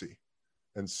lunacy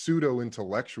and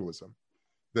pseudo-intellectualism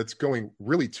that's going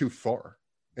really too far.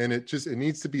 And it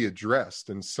needs to be addressed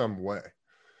in some way.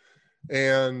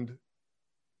 And,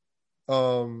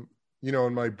 you know,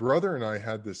 and my brother and I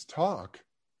had this talk,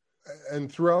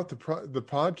 and throughout the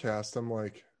podcast, I'm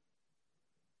like,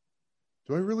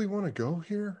 do I really want to go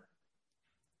here?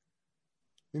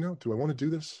 You know, do I want to do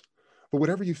this? But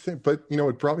whatever you think, but you know,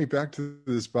 it brought me back to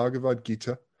this Bhagavad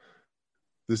Gita.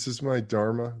 This is my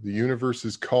dharma. The universe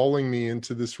is calling me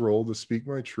into this role to speak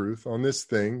my truth on this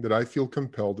thing that I feel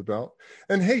compelled about.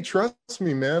 And hey, trust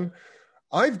me, man,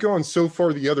 I've gone so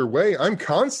far the other way. I'm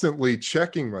constantly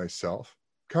checking myself,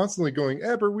 constantly going,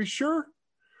 Ebb, are we sure?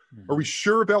 Are we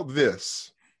sure about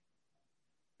this?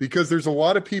 Because there's a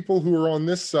lot of people who are on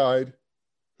this side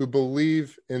who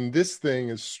believe in this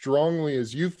thing as strongly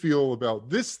as you feel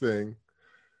about this thing.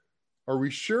 Are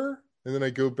we sure? And then I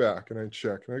go back and I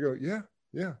check and I go, yeah,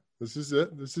 this is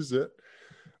it. This is it.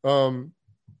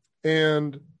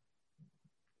 And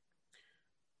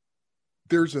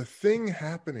there's a thing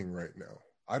happening right now.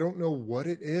 I don't know what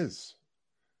it is.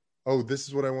 Oh, this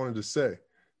is what I wanted to say.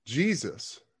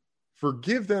 Jesus,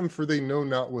 forgive them for they know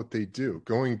not what they do.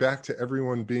 Going back to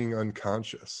everyone being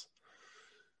unconscious.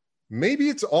 Maybe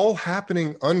it's all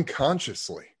happening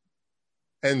unconsciously.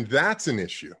 And that's an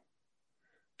issue.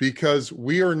 Because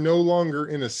we are no longer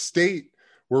in a state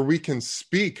where we can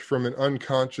speak from an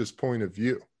unconscious point of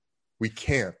view. We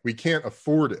can't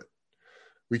afford it.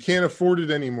 We can't afford it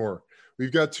anymore.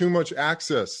 We've got too much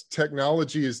access.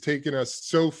 Technology has taken us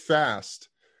so fast.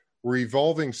 We're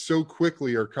evolving so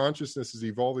quickly. Our consciousness is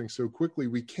evolving so quickly.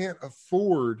 We can't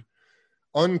afford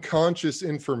unconscious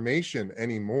information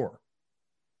anymore.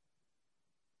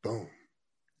 Boom.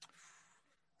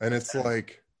 And it's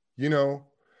like,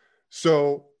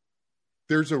 so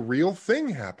there's a real thing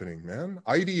happening, man.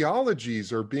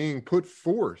 Ideologies are being put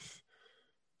forth.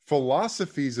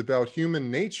 Philosophies about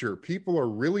human nature. People are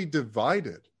really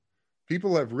divided.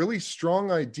 People have really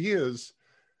strong ideas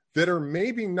that are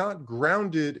maybe not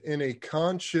grounded in a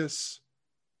conscious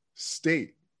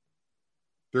state.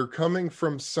 They're coming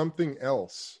from something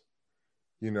else,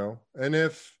 and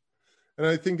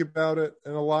I think about it,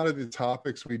 and a lot of the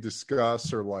topics we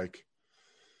discuss are like,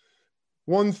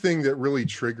 one thing that really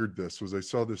triggered this was I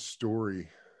saw this story,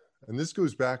 and this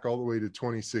goes back all the way to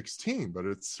 2016, but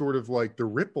it's sort of like the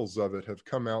ripples of it have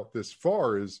come out this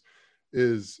far is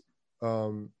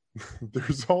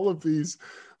there's all of these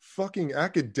fucking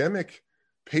academic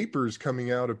papers coming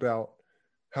out about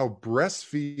how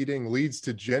breastfeeding leads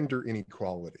to gender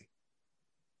inequality.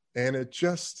 And it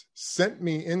just sent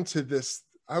me into this.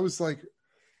 I was like,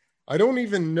 I don't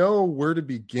even know where to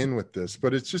begin with this,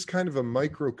 but it's just kind of a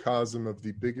microcosm of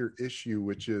the bigger issue,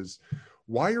 which is,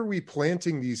 why are we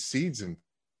planting these seeds in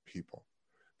people?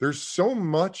 There's so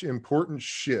much important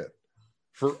shit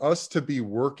for us to be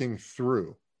working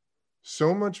through.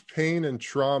 So much pain and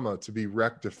trauma to be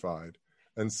rectified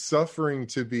and suffering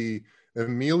to be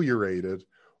ameliorated.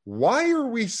 Why are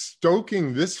we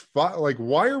stoking this fire? Like,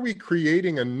 why are we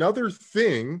creating another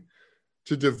thing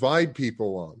to divide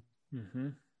people on? Mm-hmm.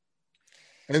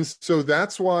 And so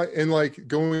that's why, and like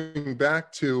going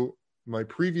back to my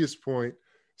previous point,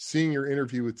 seeing your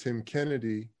interview with Tim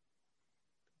Kennedy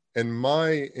and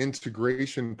my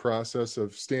integration process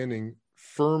of standing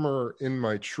firmer in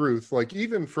my truth, like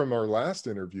even from our last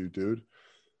interview, dude,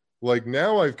 like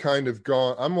now I've kind of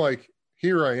gone, I'm like,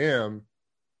 here I am.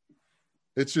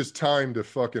 It's just time to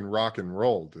fucking rock and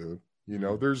roll, dude.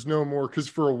 There's no more, because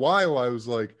for a while I was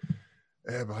like,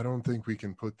 Eb, I don't think we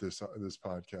can put this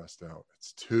podcast out.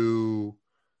 It's too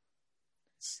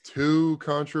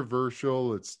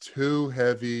controversial. It's too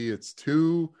heavy. It's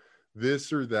too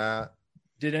this or that.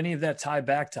 Did any of that tie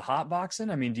back to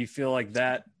hotboxing? I mean, do you feel like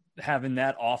that having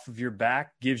that off of your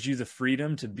back gives you the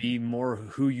freedom to be more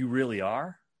who you really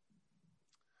are?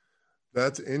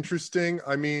 That's interesting.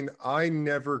 I mean, I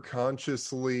never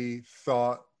consciously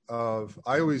thought of,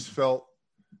 I always felt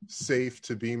safe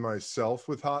to be myself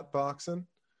with hotboxing,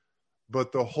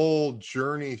 but the whole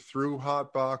journey through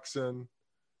hotboxing,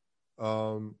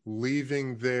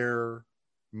 leaving there,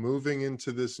 moving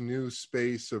into this new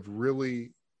space of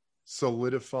really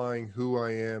solidifying who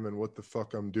I am and what the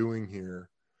fuck I'm doing here.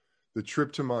 The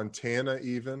trip to Montana,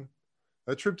 even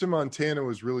that trip to Montana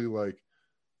was really like,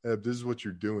 Eb, this is what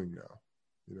you're doing now.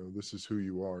 This is who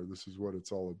you are. This is what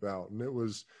it's all about. And it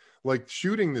was like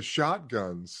shooting the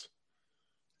shotguns.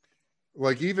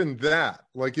 Like even that,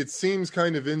 like it seems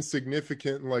kind of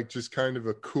insignificant and like just kind of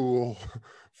a cool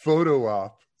photo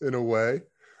op in a way,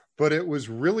 but it was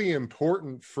really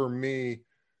important for me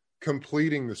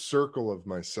completing the circle of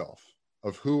myself,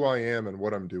 of who I am and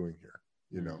what I'm doing here,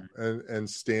 and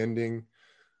standing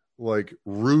like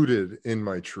rooted in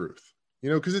my truth,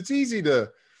 because it's easy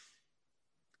to,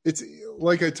 it's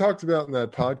like I talked about in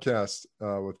that podcast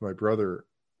with my brother,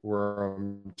 where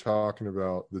I'm talking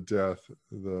about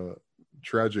the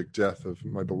tragic death of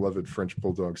my beloved French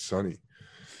bulldog, Sonny.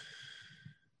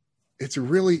 It's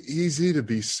really easy to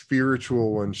be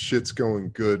spiritual when shit's going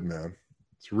good, man.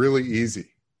 It's really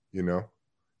easy,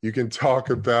 You can talk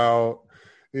about,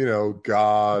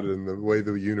 God and the way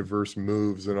the universe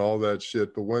moves and all that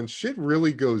shit. But when shit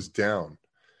really goes down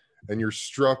and you're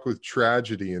struck with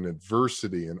tragedy and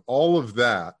adversity and all of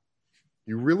that,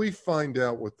 you really find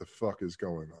out what the fuck is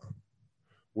going on.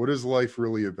 What is life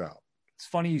really about? It's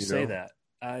funny you say that.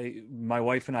 my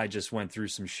wife and I just went through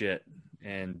some shit,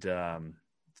 and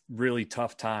really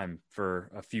tough time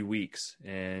for a few weeks.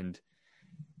 And,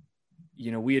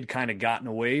 we had kind of gotten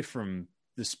away from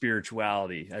the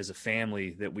spirituality as a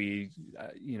family that we,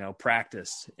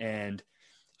 practiced. And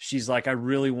she's like, I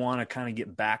really want to kind of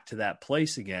get back to that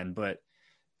place again. But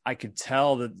I could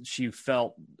tell that she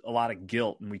felt a lot of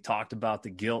guilt. And we talked about the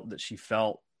guilt that she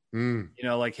felt,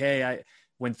 like, hey,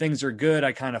 when things are good,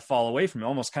 I kind of fall away from it,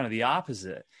 almost kind of the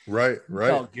opposite. Right. I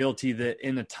felt guilty that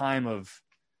in a time of,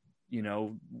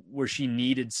 where she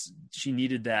needed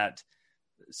that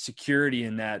security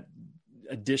and that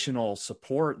additional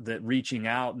support, that reaching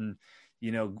out and,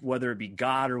 whether it be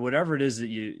God or whatever it is that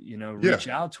you reach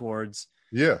out towards,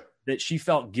 that she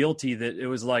felt guilty, that it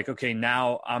was like, okay,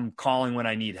 now I'm calling when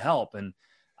I need help. And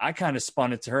I kind of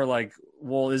spun it to her like,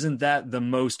 well, isn't that the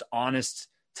most honest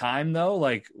time though?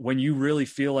 Like when you really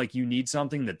feel like you need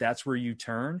something, that's where you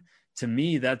turn. To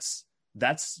me, that's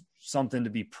something to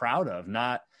be proud of.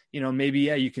 Not, maybe,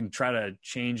 you can try to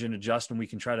change and adjust, and we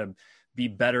can try to be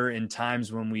better in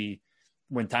times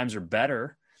when times are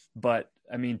better. But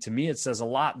I mean, to me, it says a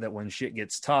lot that when shit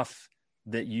gets tough,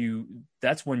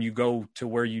 that's when you go to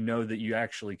where that you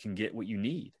actually can get what you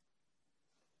need.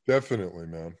 Definitely,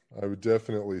 man. I would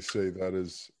definitely say that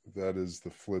is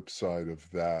the flip side of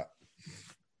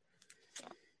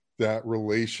that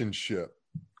relationship.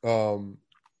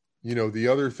 The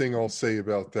other thing I'll say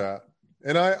about that,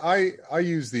 and I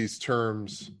use these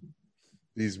terms,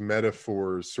 these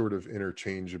metaphors sort of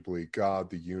interchangeably: God,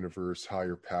 the universe,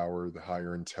 higher power, the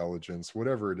higher intelligence,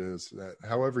 whatever it is, that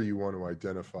however you want to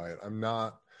identify it. I'm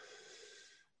not,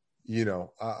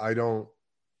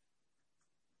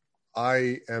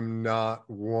 I am not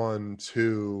one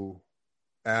to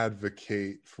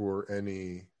advocate for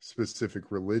any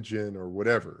specific religion or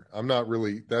whatever.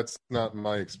 That's not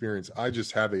my experience. I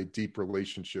just have a deep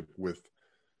relationship with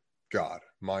God,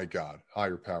 my God,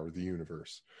 higher power, the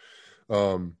universe.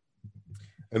 And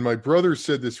my brother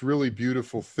said this really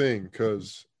beautiful thing,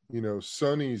 because,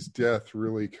 Sonny's death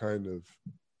really kind of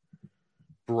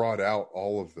brought out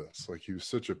all of this. Like, he was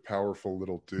such a powerful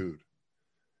little dude.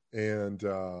 And,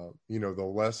 the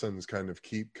lessons kind of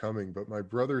keep coming. But my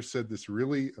brother said this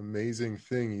really amazing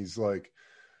thing. He's like,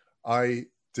 I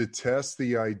detest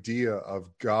the idea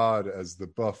of God as the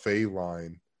buffet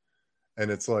line.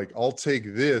 And it's like, I'll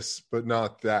take this, but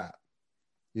not that.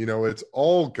 It's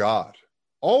all God.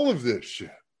 All of this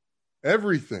shit.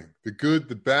 Everything. The good,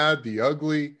 the bad, the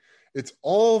ugly. It's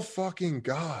all fucking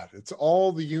God. It's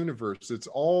all the universe. It's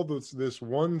all this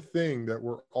one thing that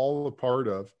we're all a part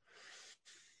of.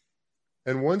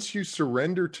 And once you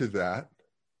surrender to that,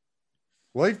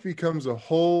 life becomes a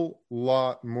whole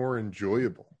lot more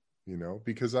enjoyable,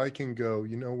 because I can go,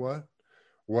 you know what?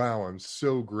 Wow, I'm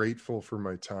so grateful for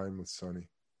my time with Sonny.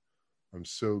 I'm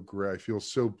so great. I feel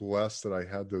so blessed that I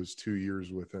had those 2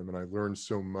 years with him, and I learned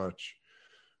so much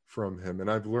from him. And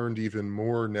I've learned even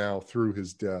more now through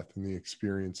his death and the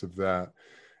experience of that.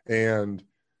 And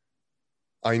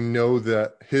I know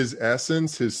that his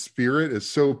essence, his spirit is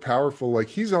so powerful. Like,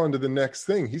 he's on to the next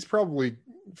thing. He's probably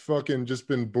fucking just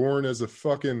been born as a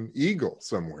fucking eagle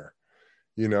somewhere,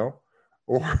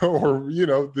 or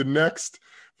the next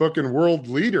fucking world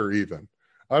leader even.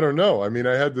 I don't know. I mean,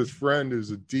 I had this friend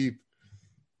who's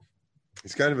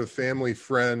he's kind of a family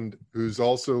friend who's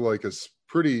also like a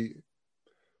pretty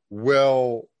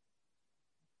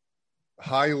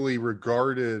highly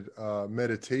regarded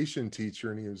meditation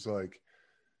teacher. And he was like,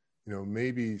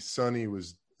 maybe Sonny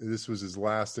this was his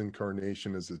last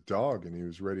incarnation as a dog, and he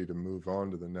was ready to move on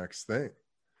to the next thing.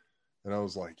 And I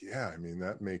was like, yeah, I mean,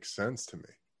 that makes sense to me,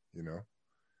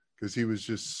 because he was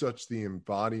just such the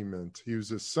embodiment. He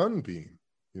was a sunbeam,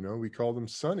 we called him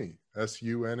Sunny,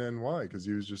 Sunny, because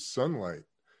he was just sunlight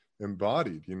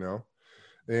embodied,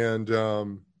 and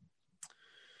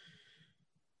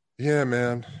yeah,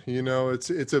 man,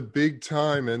 it's a big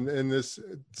time. And this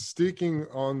sticking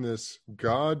on this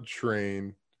God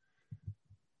train,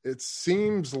 it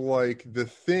seems like the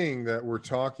thing that we're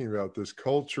talking about, this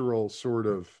cultural sort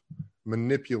of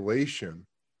manipulation,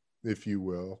 if you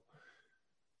will,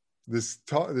 this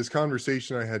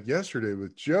conversation I had yesterday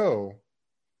with Joe,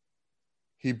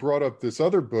 he brought up this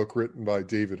other book written by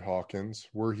David Hawkins,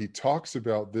 where he talks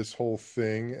about this whole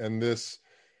thing and this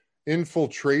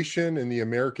infiltration in the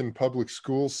American public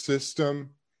school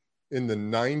system in the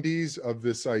 90s of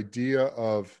this idea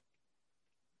of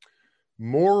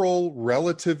moral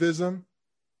relativism,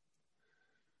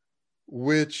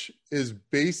 which is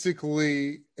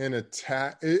basically an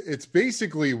attack. It's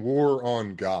basically war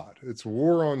on God. It's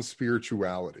war on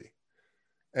spirituality.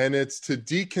 And it's to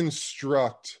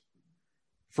deconstruct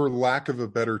for lack of a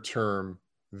better term,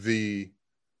 the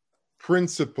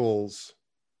principles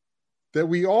that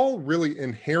we all really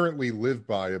inherently live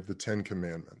by of the Ten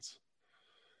Commandments.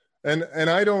 And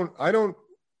I don't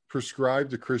prescribe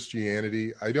to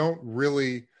Christianity. I don't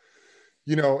really,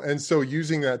 and so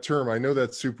using that term, I know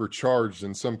that's supercharged,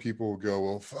 and some people will go,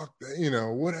 well, fuck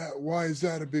that, why is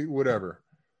that a big whatever?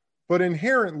 But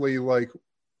inherently, like,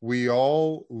 we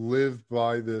all live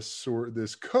by this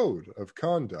code of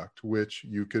conduct, which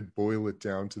you could boil it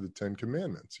down to the Ten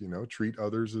Commandments. Treat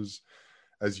others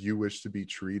as you wish to be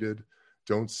treated.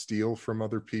 Don't steal from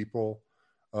other people.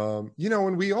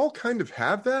 And we all kind of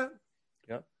have that.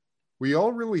 Yep. We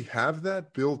all really have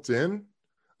that built in.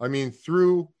 I mean,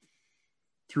 through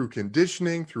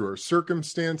conditioning, through our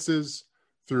circumstances,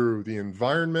 through the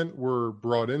environment we're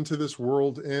brought into this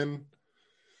world in.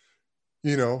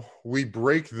 We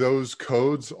break those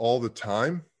codes all the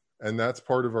time, and that's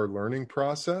part of our learning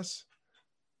process.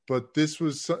 But this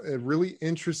was a really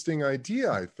interesting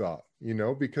idea, I thought,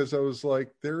 because I was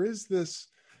like, there's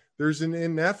an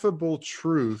ineffable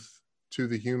truth to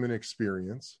the human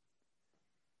experience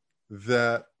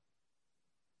that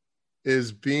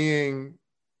is being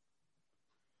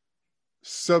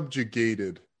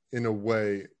subjugated in a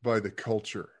way by the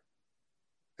culture.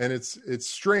 And it's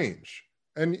strange.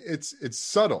 And it's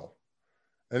subtle,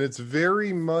 and it's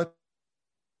very much,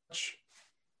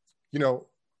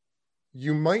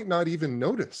 you might not even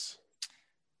notice.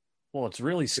 Well, it's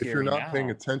really scary if you're not now.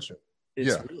 paying attention.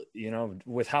 It's really,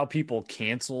 with how people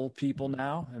cancel people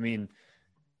now. I mean,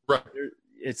 right.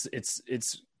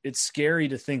 It's scary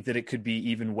to think that it could be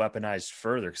even weaponized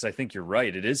further, because I think you're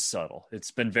right. It is subtle.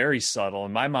 It's been very subtle.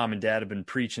 And my mom and dad have been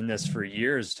preaching this for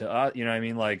years to us. You know what I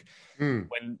mean? Like,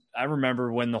 when I remember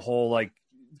when the whole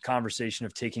conversation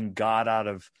of taking God out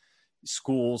of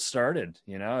school started,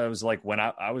 it was like when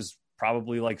I was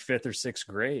probably like 5th or 6th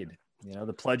grade,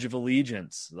 the Pledge of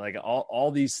Allegiance, like all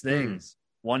these things,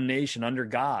 one nation under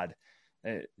God.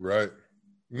 Right.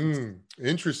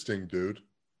 Interesting, dude.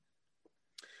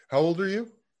 How old are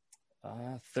you?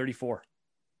 34.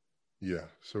 Yeah.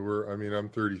 So I'm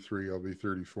 33. I'll be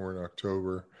 34 in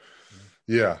October.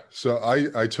 Yeah. So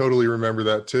I totally remember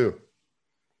that too.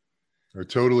 I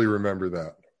totally remember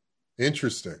that.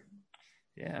 Interesting.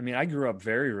 Yeah. I mean, I grew up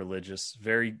very religious,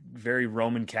 very, very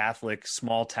Roman Catholic,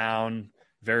 small town,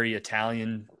 very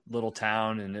Italian little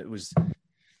town. And it was,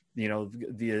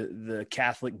 the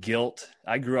Catholic guilt.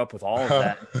 I grew up with all of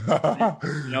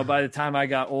that. By the time I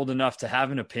got old enough to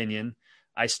have an opinion,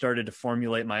 I started to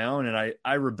formulate my own, and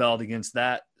I rebelled against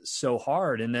that so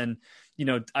hard. And then,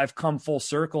 I've come full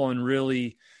circle and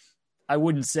really, I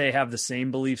wouldn't say have the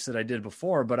same beliefs that I did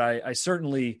before, but I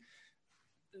certainly,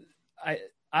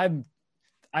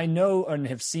 I know and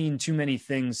have seen too many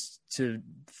things to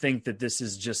think that this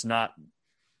is just not,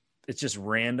 it's just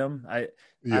random. I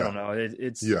don't know.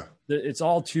 It's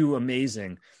all too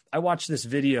amazing. I watched this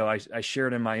video I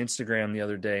shared in my Instagram the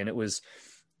other day, and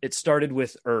it started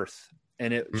with Earth,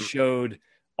 and it showed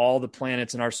all the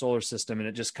planets in our solar system, and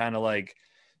it just kind of like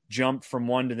jumped from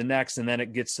one to the next, and then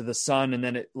it gets to the sun, and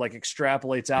then it like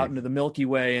extrapolates out into the Milky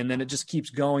Way, and then it just keeps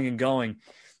going and going.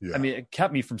 Yeah. I mean, it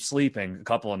kept me from sleeping a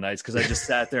couple of nights because I just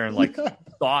sat there and like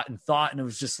thought, and it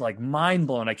was just like mind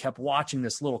blowing. I kept watching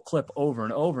this little clip over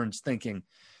and over and just thinking,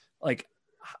 like,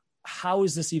 how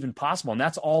is this even possible? And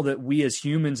that's all that we as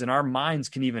humans in our minds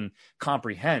can even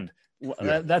comprehend.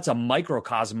 Yeah. That's a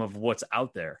microcosm of what's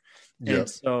out there. Yeah. And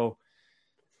so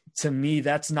to me,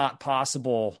 that's not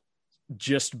possible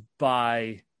just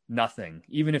by nothing.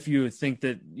 Even if you think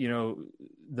that,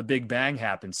 the Big Bang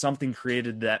happened, something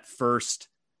created that first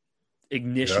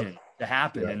ignition to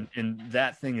happen. And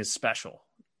that thing is special.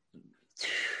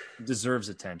 It deserves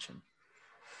attention.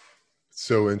 It's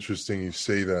so interesting you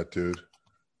say that, dude.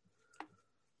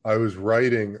 I was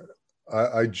writing,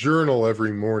 I journal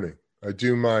every morning.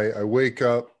 I wake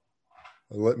up,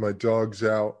 I let my dogs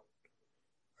out,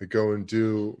 I go and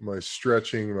do my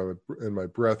stretching and my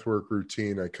breath work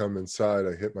routine. I come inside,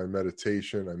 I hit my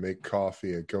meditation, I make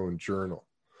coffee, I go and journal.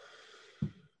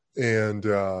 And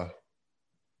I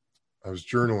was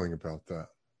journaling about that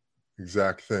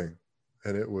exact thing.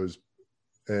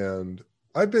 And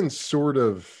I've been sort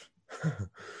of,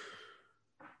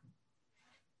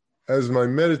 as my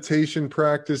meditation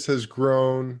practice has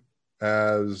grown,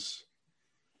 as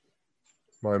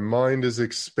my mind has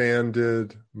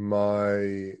expanded,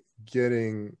 my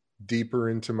getting deeper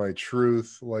into my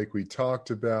truth, like we talked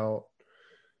about,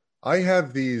 I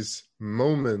have these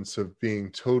moments of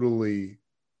being totally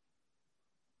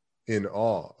in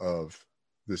awe of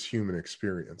this human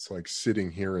experience, like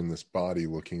sitting here in this body,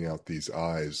 looking out these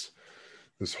eyes.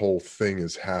 This whole thing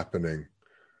is happening.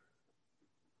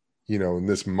 in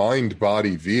this mind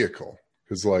body vehicle.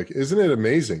 Because like, isn't it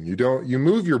amazing? You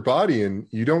move your body and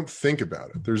you don't think about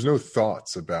it. There's no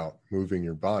thoughts about moving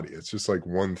your body. It's just like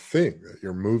one thing that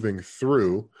you're moving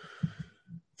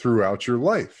throughout your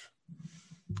life.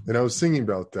 And I was thinking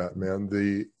about that, man,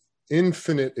 the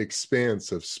infinite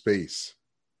expanse of space.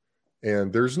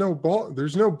 And there's no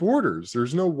borders,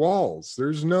 there's no walls,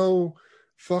 there's no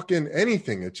fucking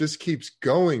anything. It just keeps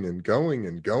going and going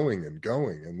and going and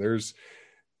going. And there's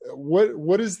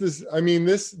what is this? I mean,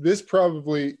 this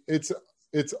probably it's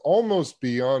almost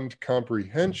beyond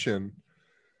comprehension,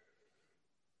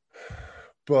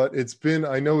 but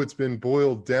I know it's been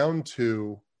boiled down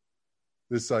to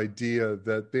this idea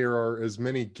that there are as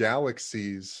many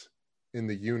galaxies in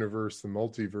the universe, the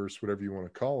multiverse, whatever you want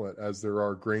to call it, as there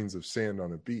are grains of sand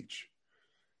on a beach.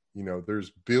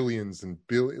 There's billions and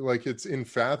billions, like it's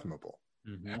unfathomable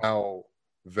how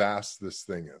vast this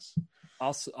thing is.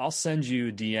 I'll send you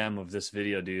a DM of this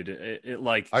video, dude.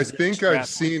 I think I've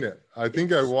seen it. I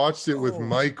think I watched it with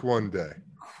Mike one day.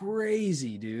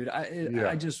 Crazy, dude.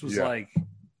 I just was like,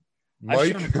 Mike,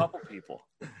 I've shown a couple people.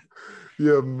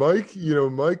 Yeah, Mike,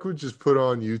 Mike would just put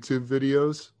on YouTube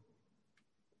videos.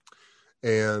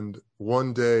 And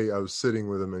one day I was sitting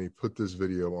with him and he put this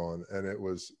video on and it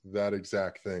was that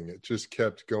exact thing. It just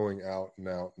kept going out and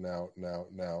out and out and out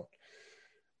and out.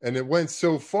 And it went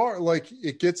so far, like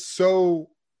it gets so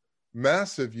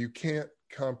massive, you can't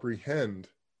comprehend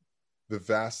the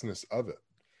vastness of it.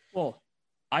 Well,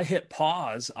 I hit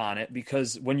pause on it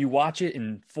because when you watch it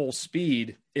in full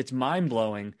speed, it's mind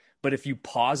blowing. But if you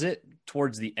pause it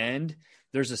towards the end,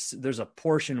 there's a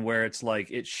portion where it's like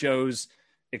it shows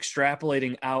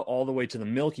extrapolating out all the way to the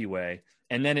Milky Way.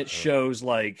 And then it shows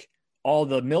like all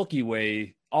the Milky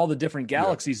Way, all the different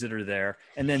galaxies that are there.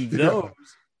 And then those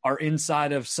are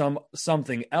inside of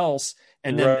something else.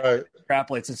 And then it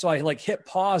extrapolates. And so I like hit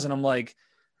pause and I'm like,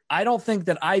 I don't think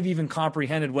that I've even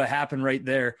comprehended what happened right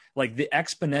there. Like the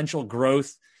exponential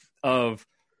growth of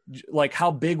like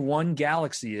how big one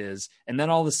galaxy is. And then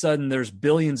all of a sudden there's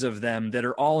billions of them that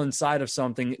are all inside of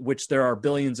something, which there are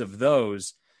billions of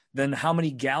those. Then how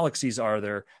many galaxies are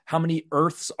there? How many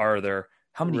Earths are there?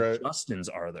 How many Justins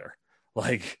are there?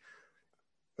 Like,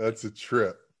 that's a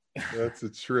trip. That's a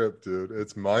trip, dude.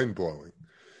 It's mind blowing.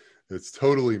 It's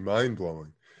totally mind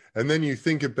blowing. And then you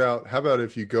think about, how about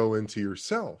if you go into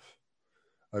yourself?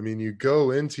 I mean, you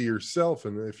go into yourself,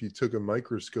 and if you took a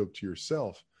microscope to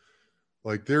yourself,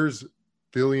 like there's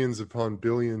billions upon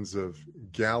billions of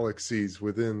galaxies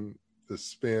within the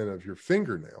span of your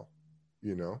fingernail,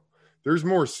 There's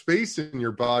more space in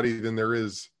your body than there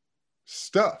is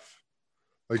stuff.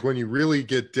 Like when you really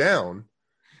get down,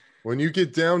 when you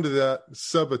get down to that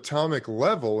subatomic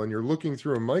level and you're looking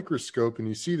through a microscope and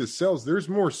you see the cells, there's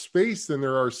more space than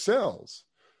there are cells.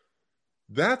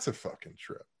 That's a fucking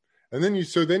trip. And then you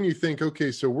think,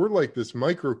 okay, so we're like this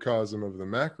microcosm of the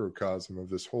macrocosm of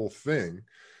this whole thing.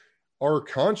 Our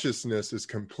consciousness is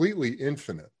completely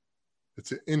infinite.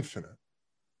 It's infinite.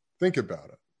 Think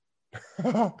about it.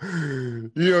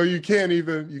 You can't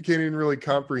even really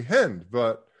comprehend,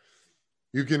 but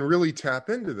you can really tap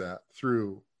into that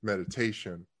through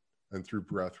meditation and through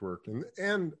breath work.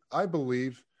 And I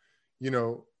believe,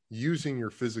 using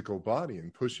your physical body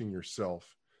and pushing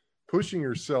yourself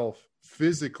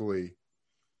physically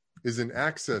is an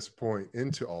access point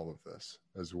into all of this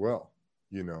as well,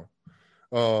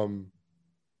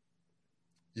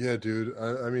 Yeah, dude.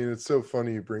 I mean, it's so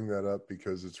funny you bring that up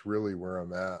because it's really where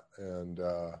I'm at. And,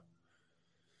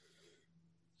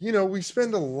 we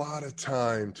spend a lot of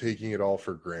time taking it all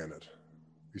for granted.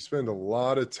 We spend a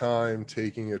lot of time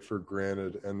taking it for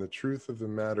granted. And the truth of the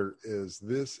matter is,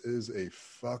 this is a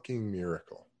fucking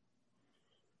miracle.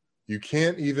 You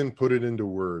can't even put it into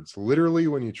words. Literally,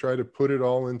 when you try to put it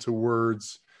all into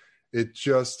words, it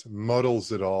just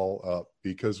muddles it all up,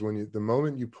 because the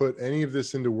moment you put any of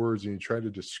this into words and you try to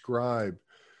describe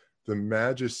the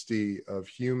majesty of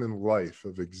human life,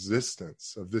 of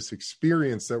existence, of this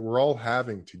experience that we're all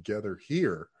having together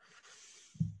here,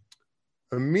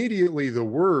 immediately the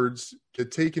words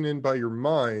get taken in by your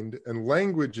mind, and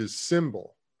language is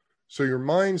symbol. So your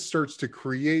mind starts to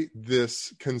create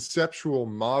this conceptual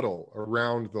model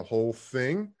around the whole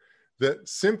thing that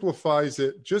simplifies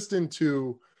it just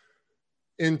into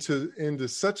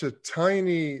such a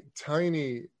tiny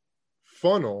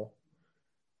funnel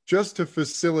just to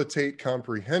facilitate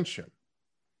comprehension.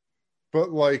 But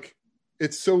like,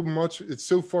 it's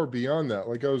so far beyond that.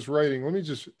 Like I was writing, let me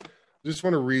just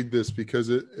want to read this because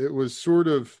it was sort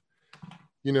of,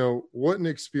 you know, what an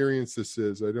experience this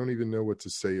is. I don't even know what to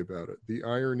say about it. The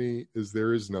irony is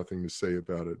there is nothing to say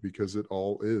about it because it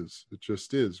all is. It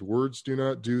just is. Words do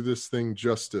not do this thing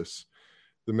justice.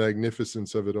 The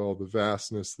magnificence of it all, the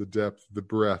vastness, the depth, the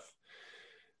breadth.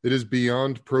 It is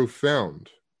beyond profound.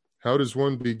 How does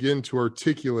one begin to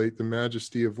articulate the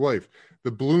majesty of life?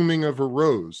 The blooming of a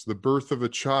rose, the birth of a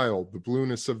child, the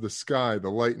blueness of the sky, the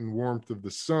light and warmth of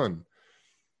the sun.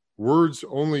 Words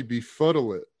only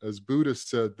befuddle it. As Buddha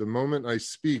said, the moment I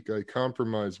speak, I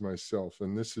compromise myself,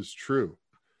 and this is true.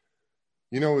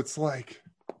 You know, it's like,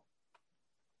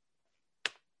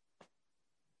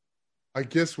 I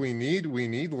guess we need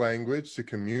language to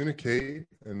communicate,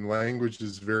 and language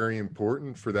is very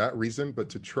important for that reason, but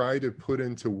to try to put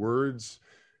into words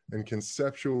and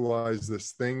conceptualize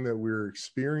this thing that we're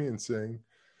experiencing,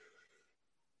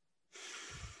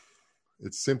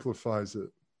 it simplifies it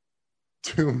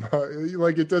too much.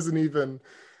 Like it doesn't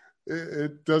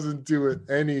do it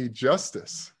any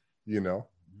justice, you know?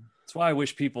 That's why I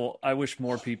wish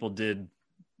more people did,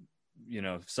 you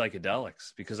know,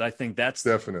 psychedelics, because I think that's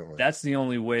the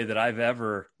only way that I've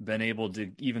ever been able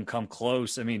to even come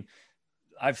close. I mean,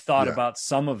 I've thought about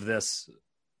some of this,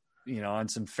 you know, on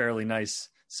some fairly nice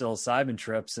psilocybin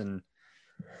trips, and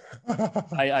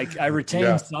I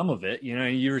retain some of it. You know,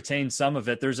 you retain some of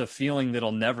it. There's a feeling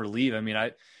that'll never leave. I mean,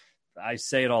 I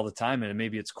say it all the time, and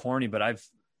maybe it's corny, but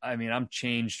I'm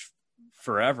changed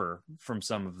forever from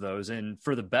some of those, and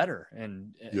for the better.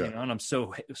 And you know, and I'm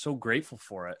so grateful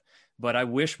for it. But I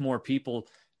wish more people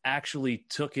actually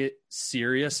took it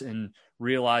serious and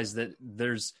realized that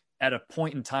there's at a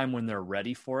point in time when they're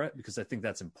ready for it, because I think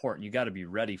that's important. You got to be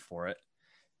ready for it,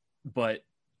 but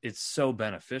it's so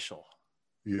beneficial.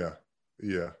 Yeah.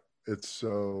 It's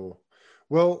so,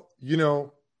 well, you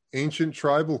know, ancient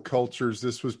tribal cultures,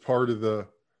 this was part of the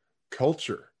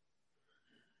culture.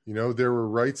 You know, there were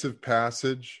rites of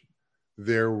passage.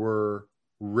 There were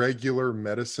regular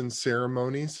medicine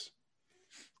ceremonies.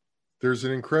 There's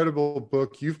an incredible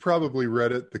book. You've probably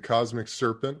read it, The Cosmic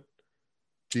Serpent,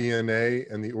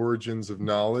 DNA and the Origins of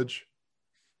Knowledge,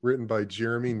 written by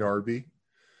Jeremy Narby.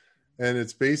 And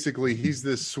it's basically, he's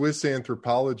this Swiss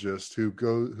anthropologist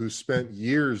who spent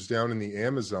years down in the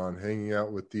Amazon hanging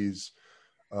out with these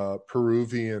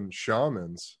Peruvian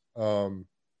shamans.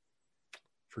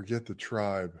 Forget the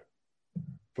tribe,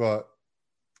 but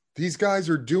these guys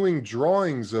are doing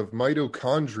drawings of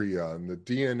mitochondria and the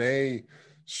DNA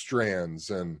strands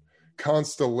and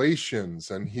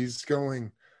constellations. And he's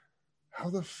going, how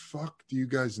the fuck do you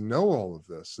guys know all of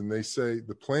this? And they say,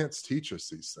 the plants teach us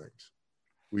these things.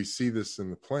 We see this in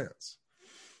the plants.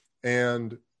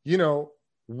 And, you know,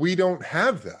 we don't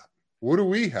have that. What do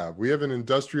we have? We have an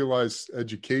industrialized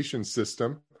education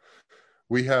system.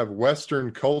 We have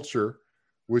Western culture,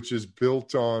 which is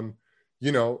built on,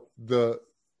 you know, the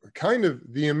kind of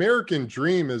the American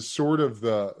dream is sort of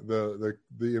the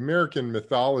American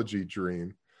mythology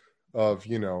dream of,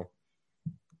 you know,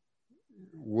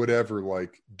 whatever,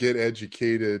 like get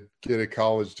educated, get a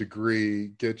college degree,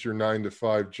 get your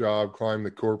 9-to-5 job, climb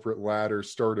the corporate ladder,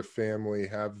 start a family,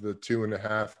 have the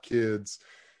 2.5 kids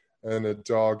and a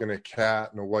dog and a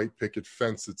cat and a white picket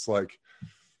fence. It's like,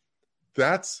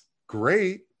 that's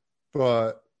great,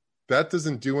 but that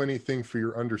doesn't do anything for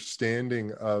your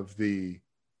understanding of the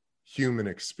human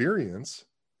experience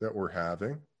that we're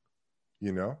having,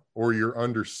 you know, or your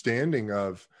understanding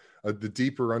of the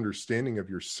deeper understanding of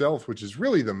yourself, which is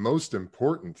really the most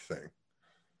important thing,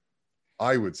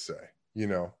 I would say, you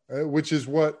know, which is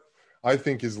what I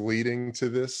think is leading to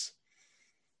this,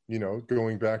 you know,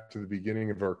 going back to the beginning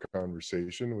of our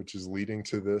conversation, which is leading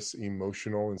to this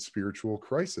emotional and spiritual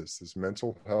crisis, this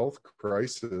mental health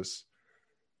crisis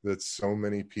that so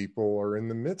many people are in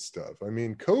the midst of. I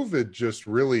mean, COVID just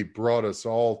really brought us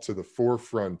all to the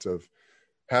forefront of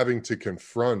having to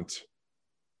confront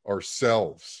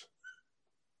ourselves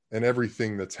and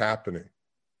everything that's happening,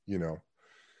 you know.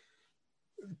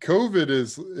 COVID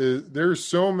is there's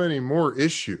so many more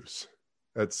issues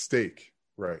at stake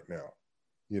right now,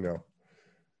 you know.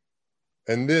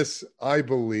 And this, I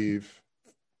believe,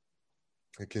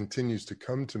 it continues to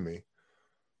come to me,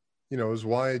 you know, is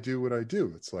why I do what I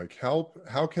do. It's like,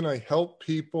 how can I help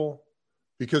people?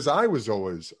 Because I was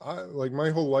always, like my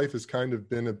whole life has kind of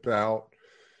been about,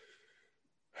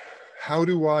 how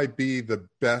do I be the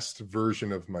best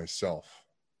version of myself?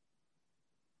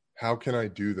 How can I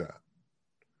do that?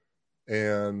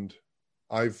 And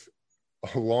I've,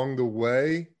 along the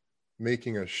way,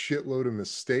 making a shitload of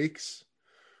mistakes,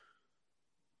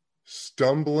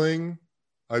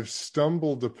 I've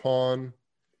stumbled upon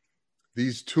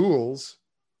these tools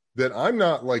that I'm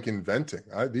not like inventing.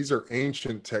 These are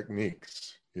ancient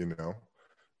techniques,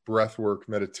 breath work,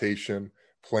 meditation,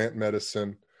 plant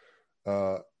medicine,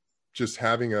 just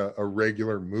having a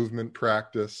regular movement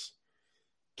practice,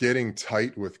 getting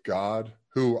tight with God,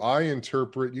 who I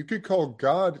interpret, you could call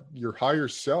God your higher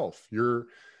self, your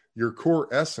core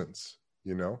essence,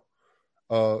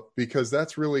 because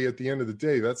that's really, at the end of the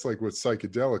day, that's like what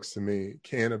psychedelics to me,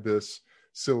 cannabis,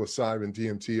 psilocybin,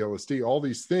 DMT, LSD, all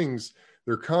these things,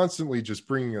 they're constantly just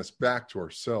bringing us back to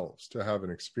ourselves, to have an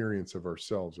experience of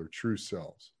ourselves, our true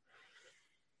selves.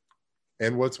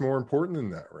 And what's more important than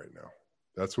that right now?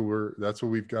 That's what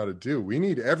we've got to do. We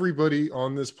need everybody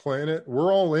on this planet.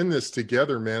 We're all in this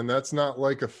together, man. That's not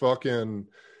like a fucking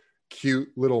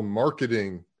cute little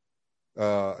marketing,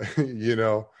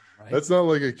 Right. That's not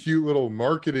like a cute little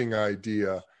marketing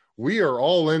idea. We are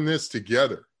all in this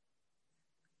together.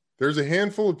 There's a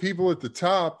handful of people at the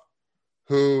top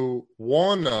who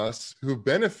want us, who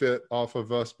benefit off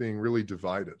of us being really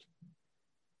divided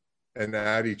and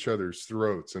at each other's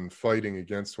throats and fighting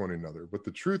against one another. But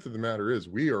the truth of the matter is,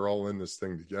 we are all in this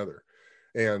thing together.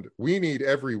 And we need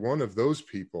every one of those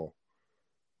people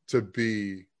to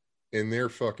be in their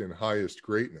fucking highest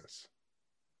greatness,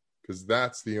 because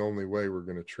that's the only way we're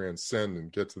going to transcend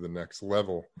and get to the next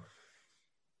level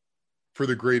for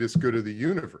the greatest good of the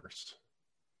universe.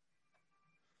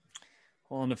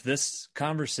 Well, and if this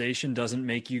conversation doesn't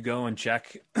make you go and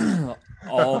check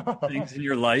all things in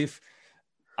your life,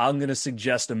 I'm going to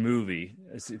suggest a movie.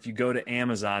 If you go to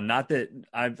Amazon, not that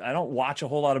I don't watch a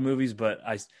whole lot of movies, but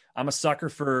I'm a sucker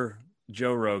for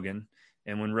Joe Rogan.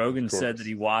 And when Rogan said that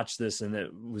he watched this and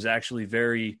it was actually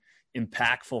very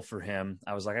impactful for him,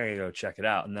 I was like, I gotta go check it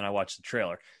out. And then I watched the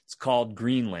trailer. It's called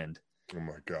Greenland. Oh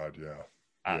my God.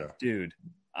 Yeah. Dude,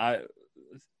 I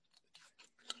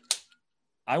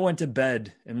went to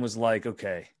bed and was like,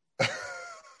 okay,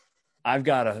 I've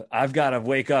got to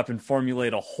wake up and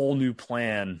formulate a whole new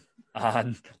plan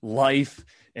on life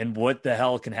and what the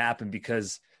hell can happen,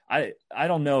 because I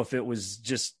don't know if it was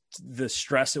just the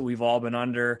stress that we've all been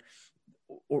under,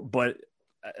 but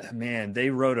man, they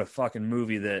wrote a fucking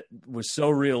movie that was so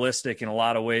realistic in a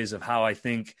lot of ways of how I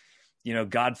think,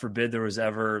 God forbid there was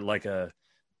ever like a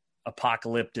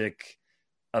apocalyptic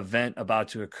event about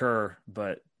to occur,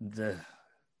 but I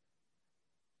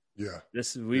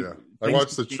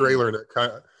watched the trailer and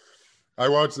I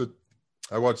watched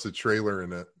the trailer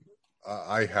and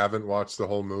I haven't watched the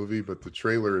whole movie, but the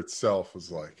trailer itself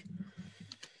was like,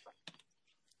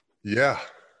 yeah,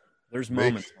 there's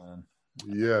moments, man.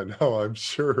 Yeah, no, I'm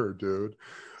sure, dude.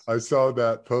 I saw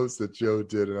that post that Joe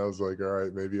did and I was like, all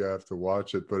right, maybe I have to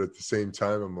watch it. But at the same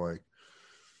time, I'm like,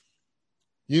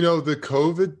 the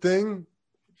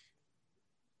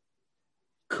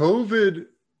COVID,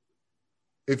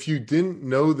 if you didn't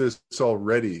know this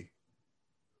already,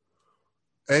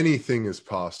 anything is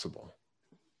possible,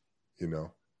 and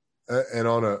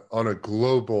on a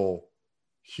global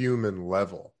human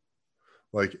level.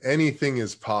 Like, anything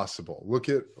is possible. Look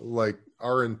at like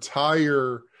our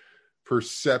entire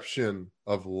perception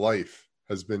of life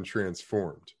has been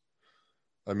transformed.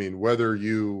 I mean, whatever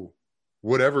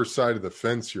side of the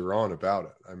fence you're on about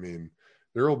it. I mean,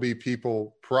 there will be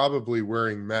people probably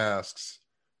wearing masks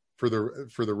for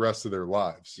the rest of their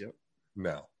lives. Yep.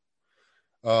 Now.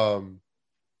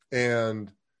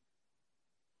 And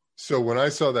so when I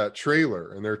saw that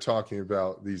trailer and they're talking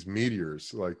about these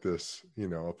meteors, like this,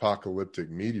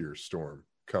 apocalyptic meteor storm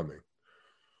coming,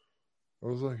 I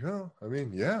was like, oh, I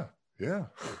mean, yeah.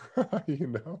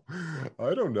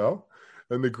 I don't know.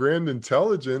 And the grand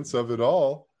intelligence of it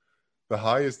all, the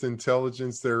highest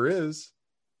intelligence there is,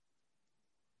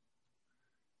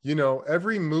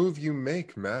 every move you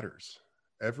make matters.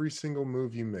 Every single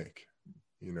move you make,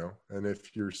 and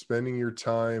if you're spending your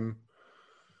time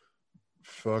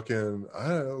fucking, I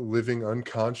don't know, living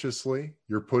unconsciously,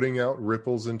 you're putting out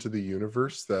ripples into the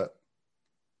universe that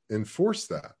enforce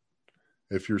that.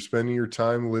 If you're spending your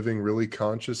time living really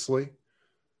consciously,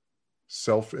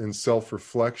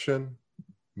 self-reflection,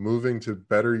 moving to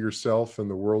better yourself and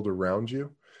the world around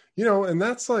you, and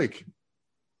that's like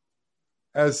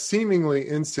as seemingly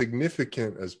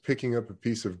insignificant as picking up a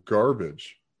piece of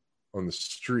garbage on the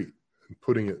street and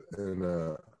putting it in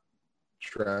a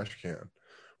trash can,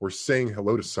 or saying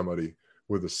hello to somebody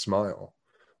with a smile.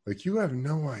 Like, you have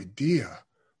no idea.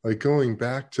 Like, going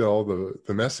back to all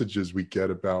the messages we get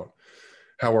about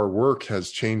how our work has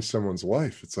changed someone's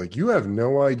life. It's like, you have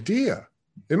no idea.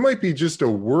 It might be just a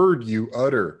word you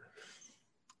utter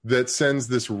that sends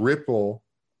this ripple,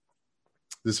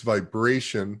 this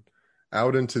vibration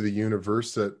out into the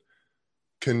universe that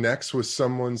connects with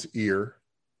someone's ear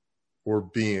or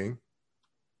being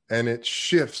and it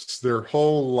shifts their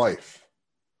whole life.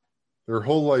 Their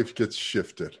whole life gets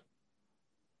shifted.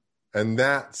 And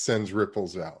that sends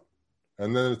ripples out.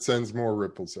 And then it sends more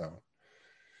ripples out.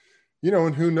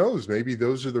 And who knows, maybe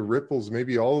those are the ripples,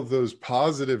 maybe all of those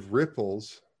positive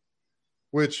ripples,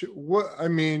 which,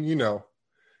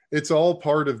 it's all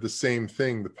part of the same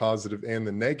thing, the positive and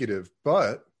the negative,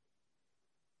 but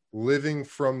living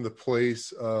from the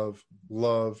place of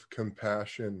love,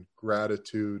 compassion,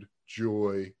 gratitude,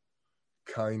 joy,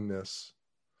 kindness,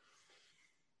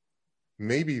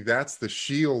 maybe that's the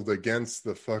shield against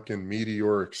the fucking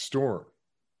meteoric storm.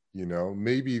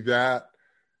 Maybe that,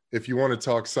 if you want to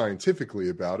talk scientifically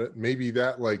about it, maybe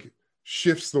that like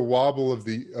shifts the wobble of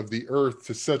the earth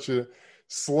to such a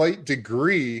slight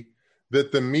degree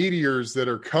that the meteors that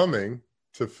are coming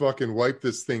to fucking wipe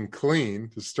this thing clean,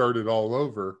 to start it all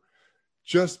over,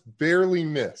 just barely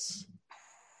miss.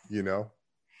 You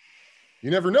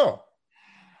never know,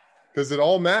 because it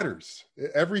all matters.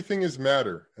 Everything is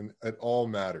matter, and it all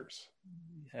matters.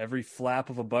 Every flap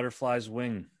of a butterfly's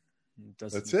wing.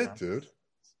 That's it, dude.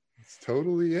 It's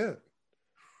totally it.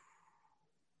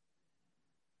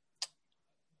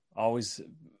 Always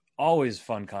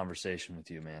fun conversation with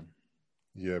you, man.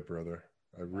 Yeah, brother.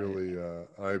 I really,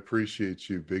 I appreciate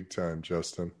you big time,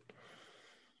 Justin.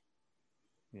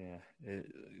 Yeah,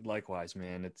 likewise,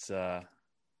 man. It's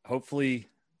hopefully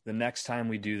the next time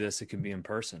we do this, it can be in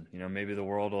person. Maybe the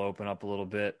world will open up a little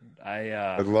bit.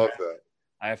 I'd love that.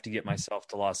 I have to get myself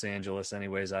to Los Angeles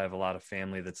anyways. I have a lot of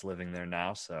family that's living there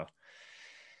now. So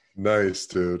nice,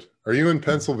 dude. Are you in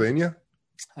Pennsylvania?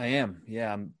 I am.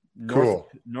 Yeah. I'm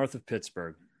north of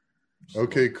Pittsburgh. So.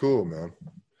 Okay, cool, man.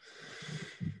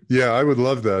 Yeah, I would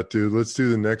love that, dude. Let's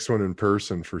do the next one in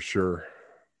person for sure.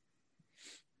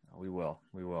 We will.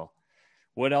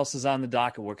 What else is on the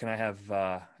docket? Where can I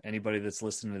have anybody that's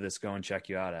listening to this go and check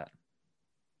you out at?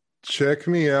 Check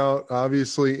me out.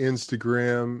 Obviously,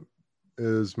 Instagram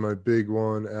is my big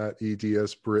one at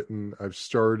EDS Britain. I've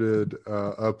started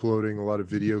uploading a lot of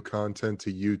video content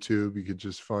to YouTube. You could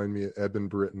just find me at Eben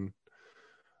Britain.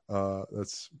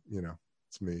 That's,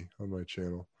 it's me on my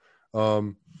channel.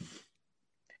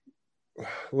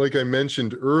 Like I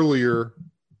mentioned earlier,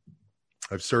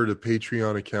 I've started a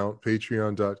Patreon account,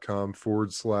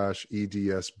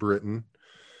 patreon.com/EDS Britain.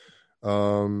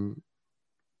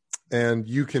 And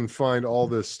you can find all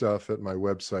this stuff at my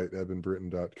website,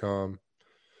 ebenbritton.com.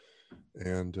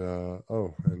 And,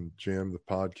 and Jam the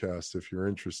podcast, if you're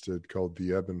interested, called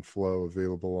The Ebb and Flow,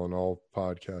 available on all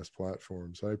podcast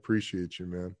platforms. I appreciate you,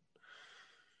 man.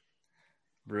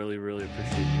 Really, really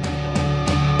appreciate you.